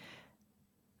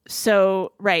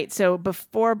 So, right. So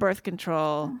before birth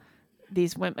control,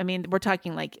 these women, I mean, we're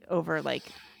talking like over like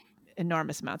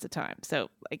enormous amounts of time. So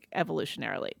like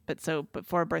evolutionarily, but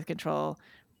before birth control,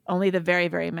 only the very,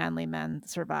 very manly men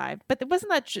survived. But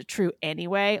wasn't that true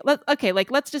anyway?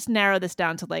 Let's just narrow this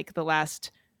down to like the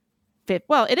last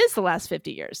it is the last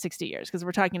 50 years, 60 years, because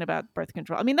we're talking about birth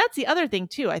control. I mean, that's the other thing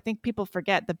too. I think people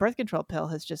forget the birth control pill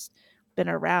has just been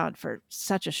around for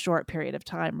such a short period of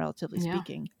time, relatively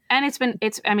speaking. And it's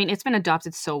been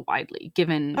adopted so widely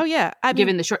given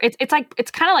given the short,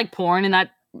 it's kind of like porn in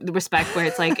that respect, where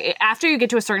it's like after you get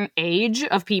to a certain age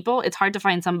of people, it's hard to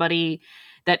find somebody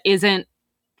that isn't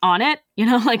on it,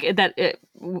 like that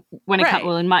when it comes,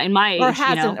 well, in my age, or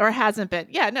hasn't been.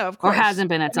 Yeah, no, of course. Or hasn't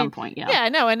been at some point. Yeah,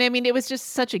 no. And I mean, it was just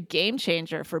such a game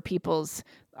changer for people's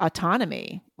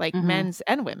autonomy, like men's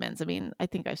and women's. I mean, I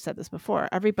think I've said this before.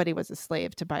 Everybody was a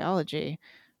slave to biology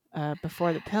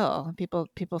before the pill.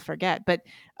 People forget. But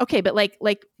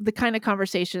like the kind of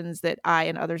conversations that I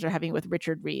and others are having with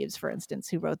Richard Reeves, for instance,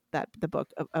 who wrote the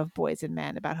book of Boys and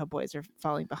Men, about how boys are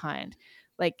falling behind.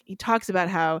 Like, he talks about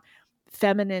how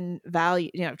feminine value,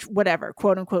 whatever,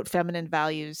 quote unquote, feminine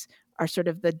values are sort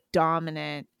of the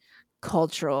dominant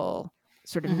cultural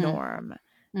sort of norm.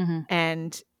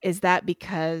 And is that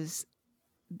because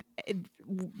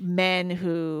men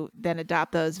who then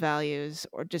adopt those values,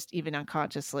 or just even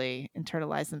unconsciously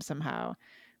internalize them somehow,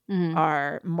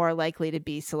 are more likely to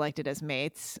be selected as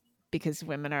mates because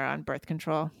women are on birth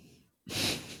control?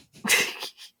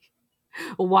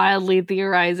 Wildly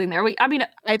theorizing there. I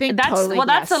think that's totally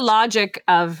that's the logic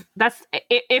of that's,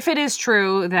 if it is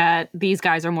true that these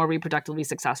guys are more reproductively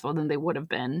successful than they would have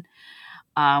been,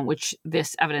 which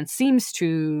this evidence seems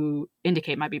to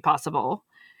indicate might be possible,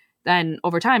 then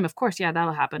over time, of course,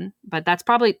 that'll happen. But that's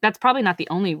probably not the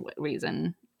only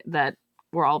reason that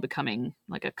we're all becoming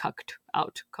like a cucked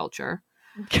out culture.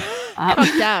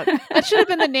 Cucked out. That should have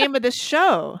been the name of this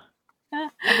show,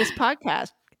 of this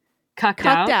podcast. Cucked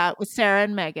out with Sarah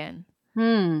and Megan.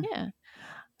 Yeah.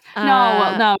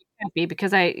 No, it can't be,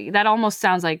 because that almost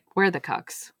sounds like we're the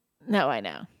cucks. No, I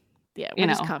know. Yeah, we're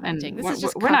just commenting. This is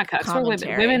just we're not cucks.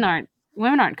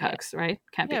 Women aren't cucks, right?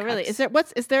 Can't be. Yeah, cucks. Really.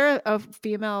 Is there a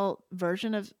female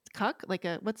version of cuck? Like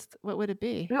what would it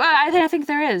be? Well, I think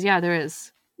there is. Yeah, there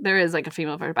is. There is like a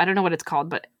female version. I don't know what it's called,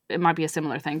 but it might be a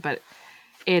similar thing. But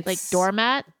it's like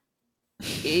doormat.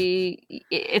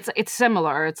 It's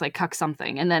similar. It's like cuck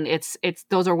something, and then it's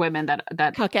those are women that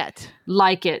cuckette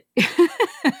like it.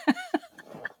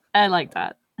 I like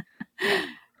that.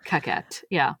 Cuckette,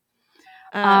 yeah.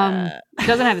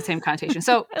 Doesn't have the same connotation.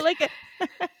 So I like it.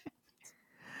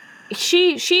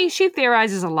 she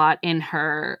theorizes a lot in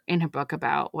her book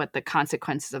about what the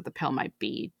consequences of the pill might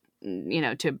be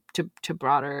to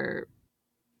broader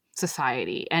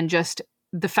society, and just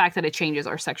the fact that it changes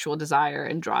our sexual desire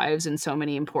and drives in so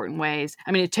many important ways.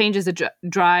 I mean, it changes the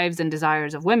drives and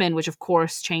desires of women, which of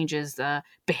course changes the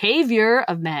behavior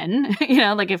of men.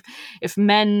 Like if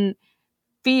men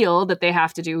feel that they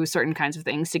have to do certain kinds of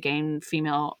things to gain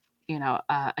female,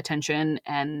 attention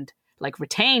and like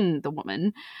retain the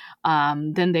woman,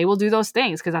 then they will do those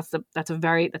things because that's a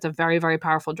very, very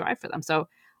powerful drive for them. So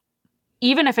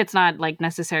even if it's not like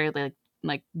necessarily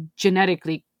like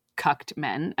genetically cucked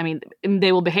men, I mean,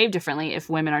 they will behave differently if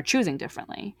women are choosing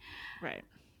differently. Right.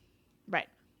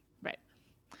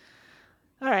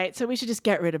 All right, so we should just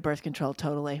get rid of birth control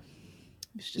totally.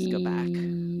 We should just go back.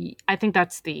 I think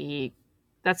that's the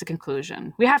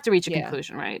conclusion. We have to reach a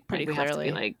conclusion, right? Pretty we clearly. have to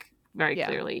be like very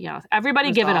clearly, everybody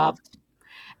Resolved. Give it up.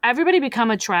 Everybody become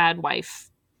a trad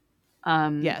wife.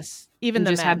 Yes, even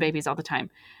the just men. have babies all the time.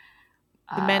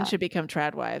 The men should become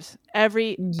trad wives.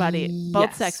 Everybody,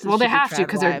 both sexes. Well, they have to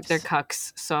because they're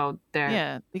cucks. So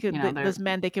they're because those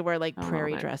men, they could wear like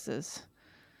prairie dresses.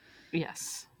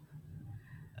 Yes.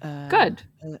 Good.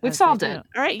 We've solved it.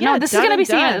 All right. Yeah. No, this is gonna be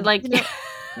seen like.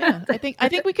 Yeah. I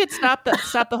think we could stop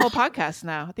the whole podcast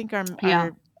now. I think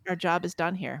our job is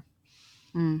done here.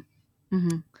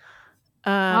 Mm-hmm.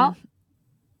 Well.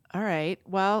 All right.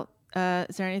 Well,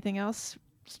 is there anything else?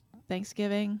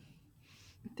 Thanksgiving.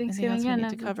 Anything else we need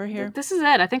to cover here? This is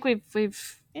it. I think we've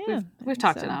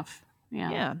talked enough.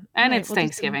 Yeah. And it's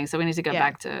Thanksgiving, so we need to go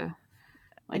back to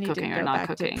like cooking or not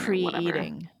cooking or whatever.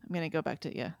 I'm going to go back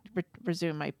to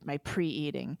resume my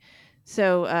pre-eating.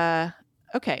 So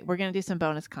okay, we're going to do some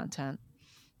bonus content.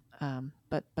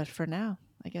 But for now,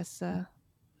 I guess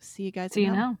see you guys. See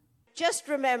you now. Just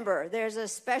remember, there's a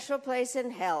special place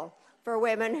in hell for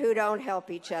women who don't help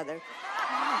each other.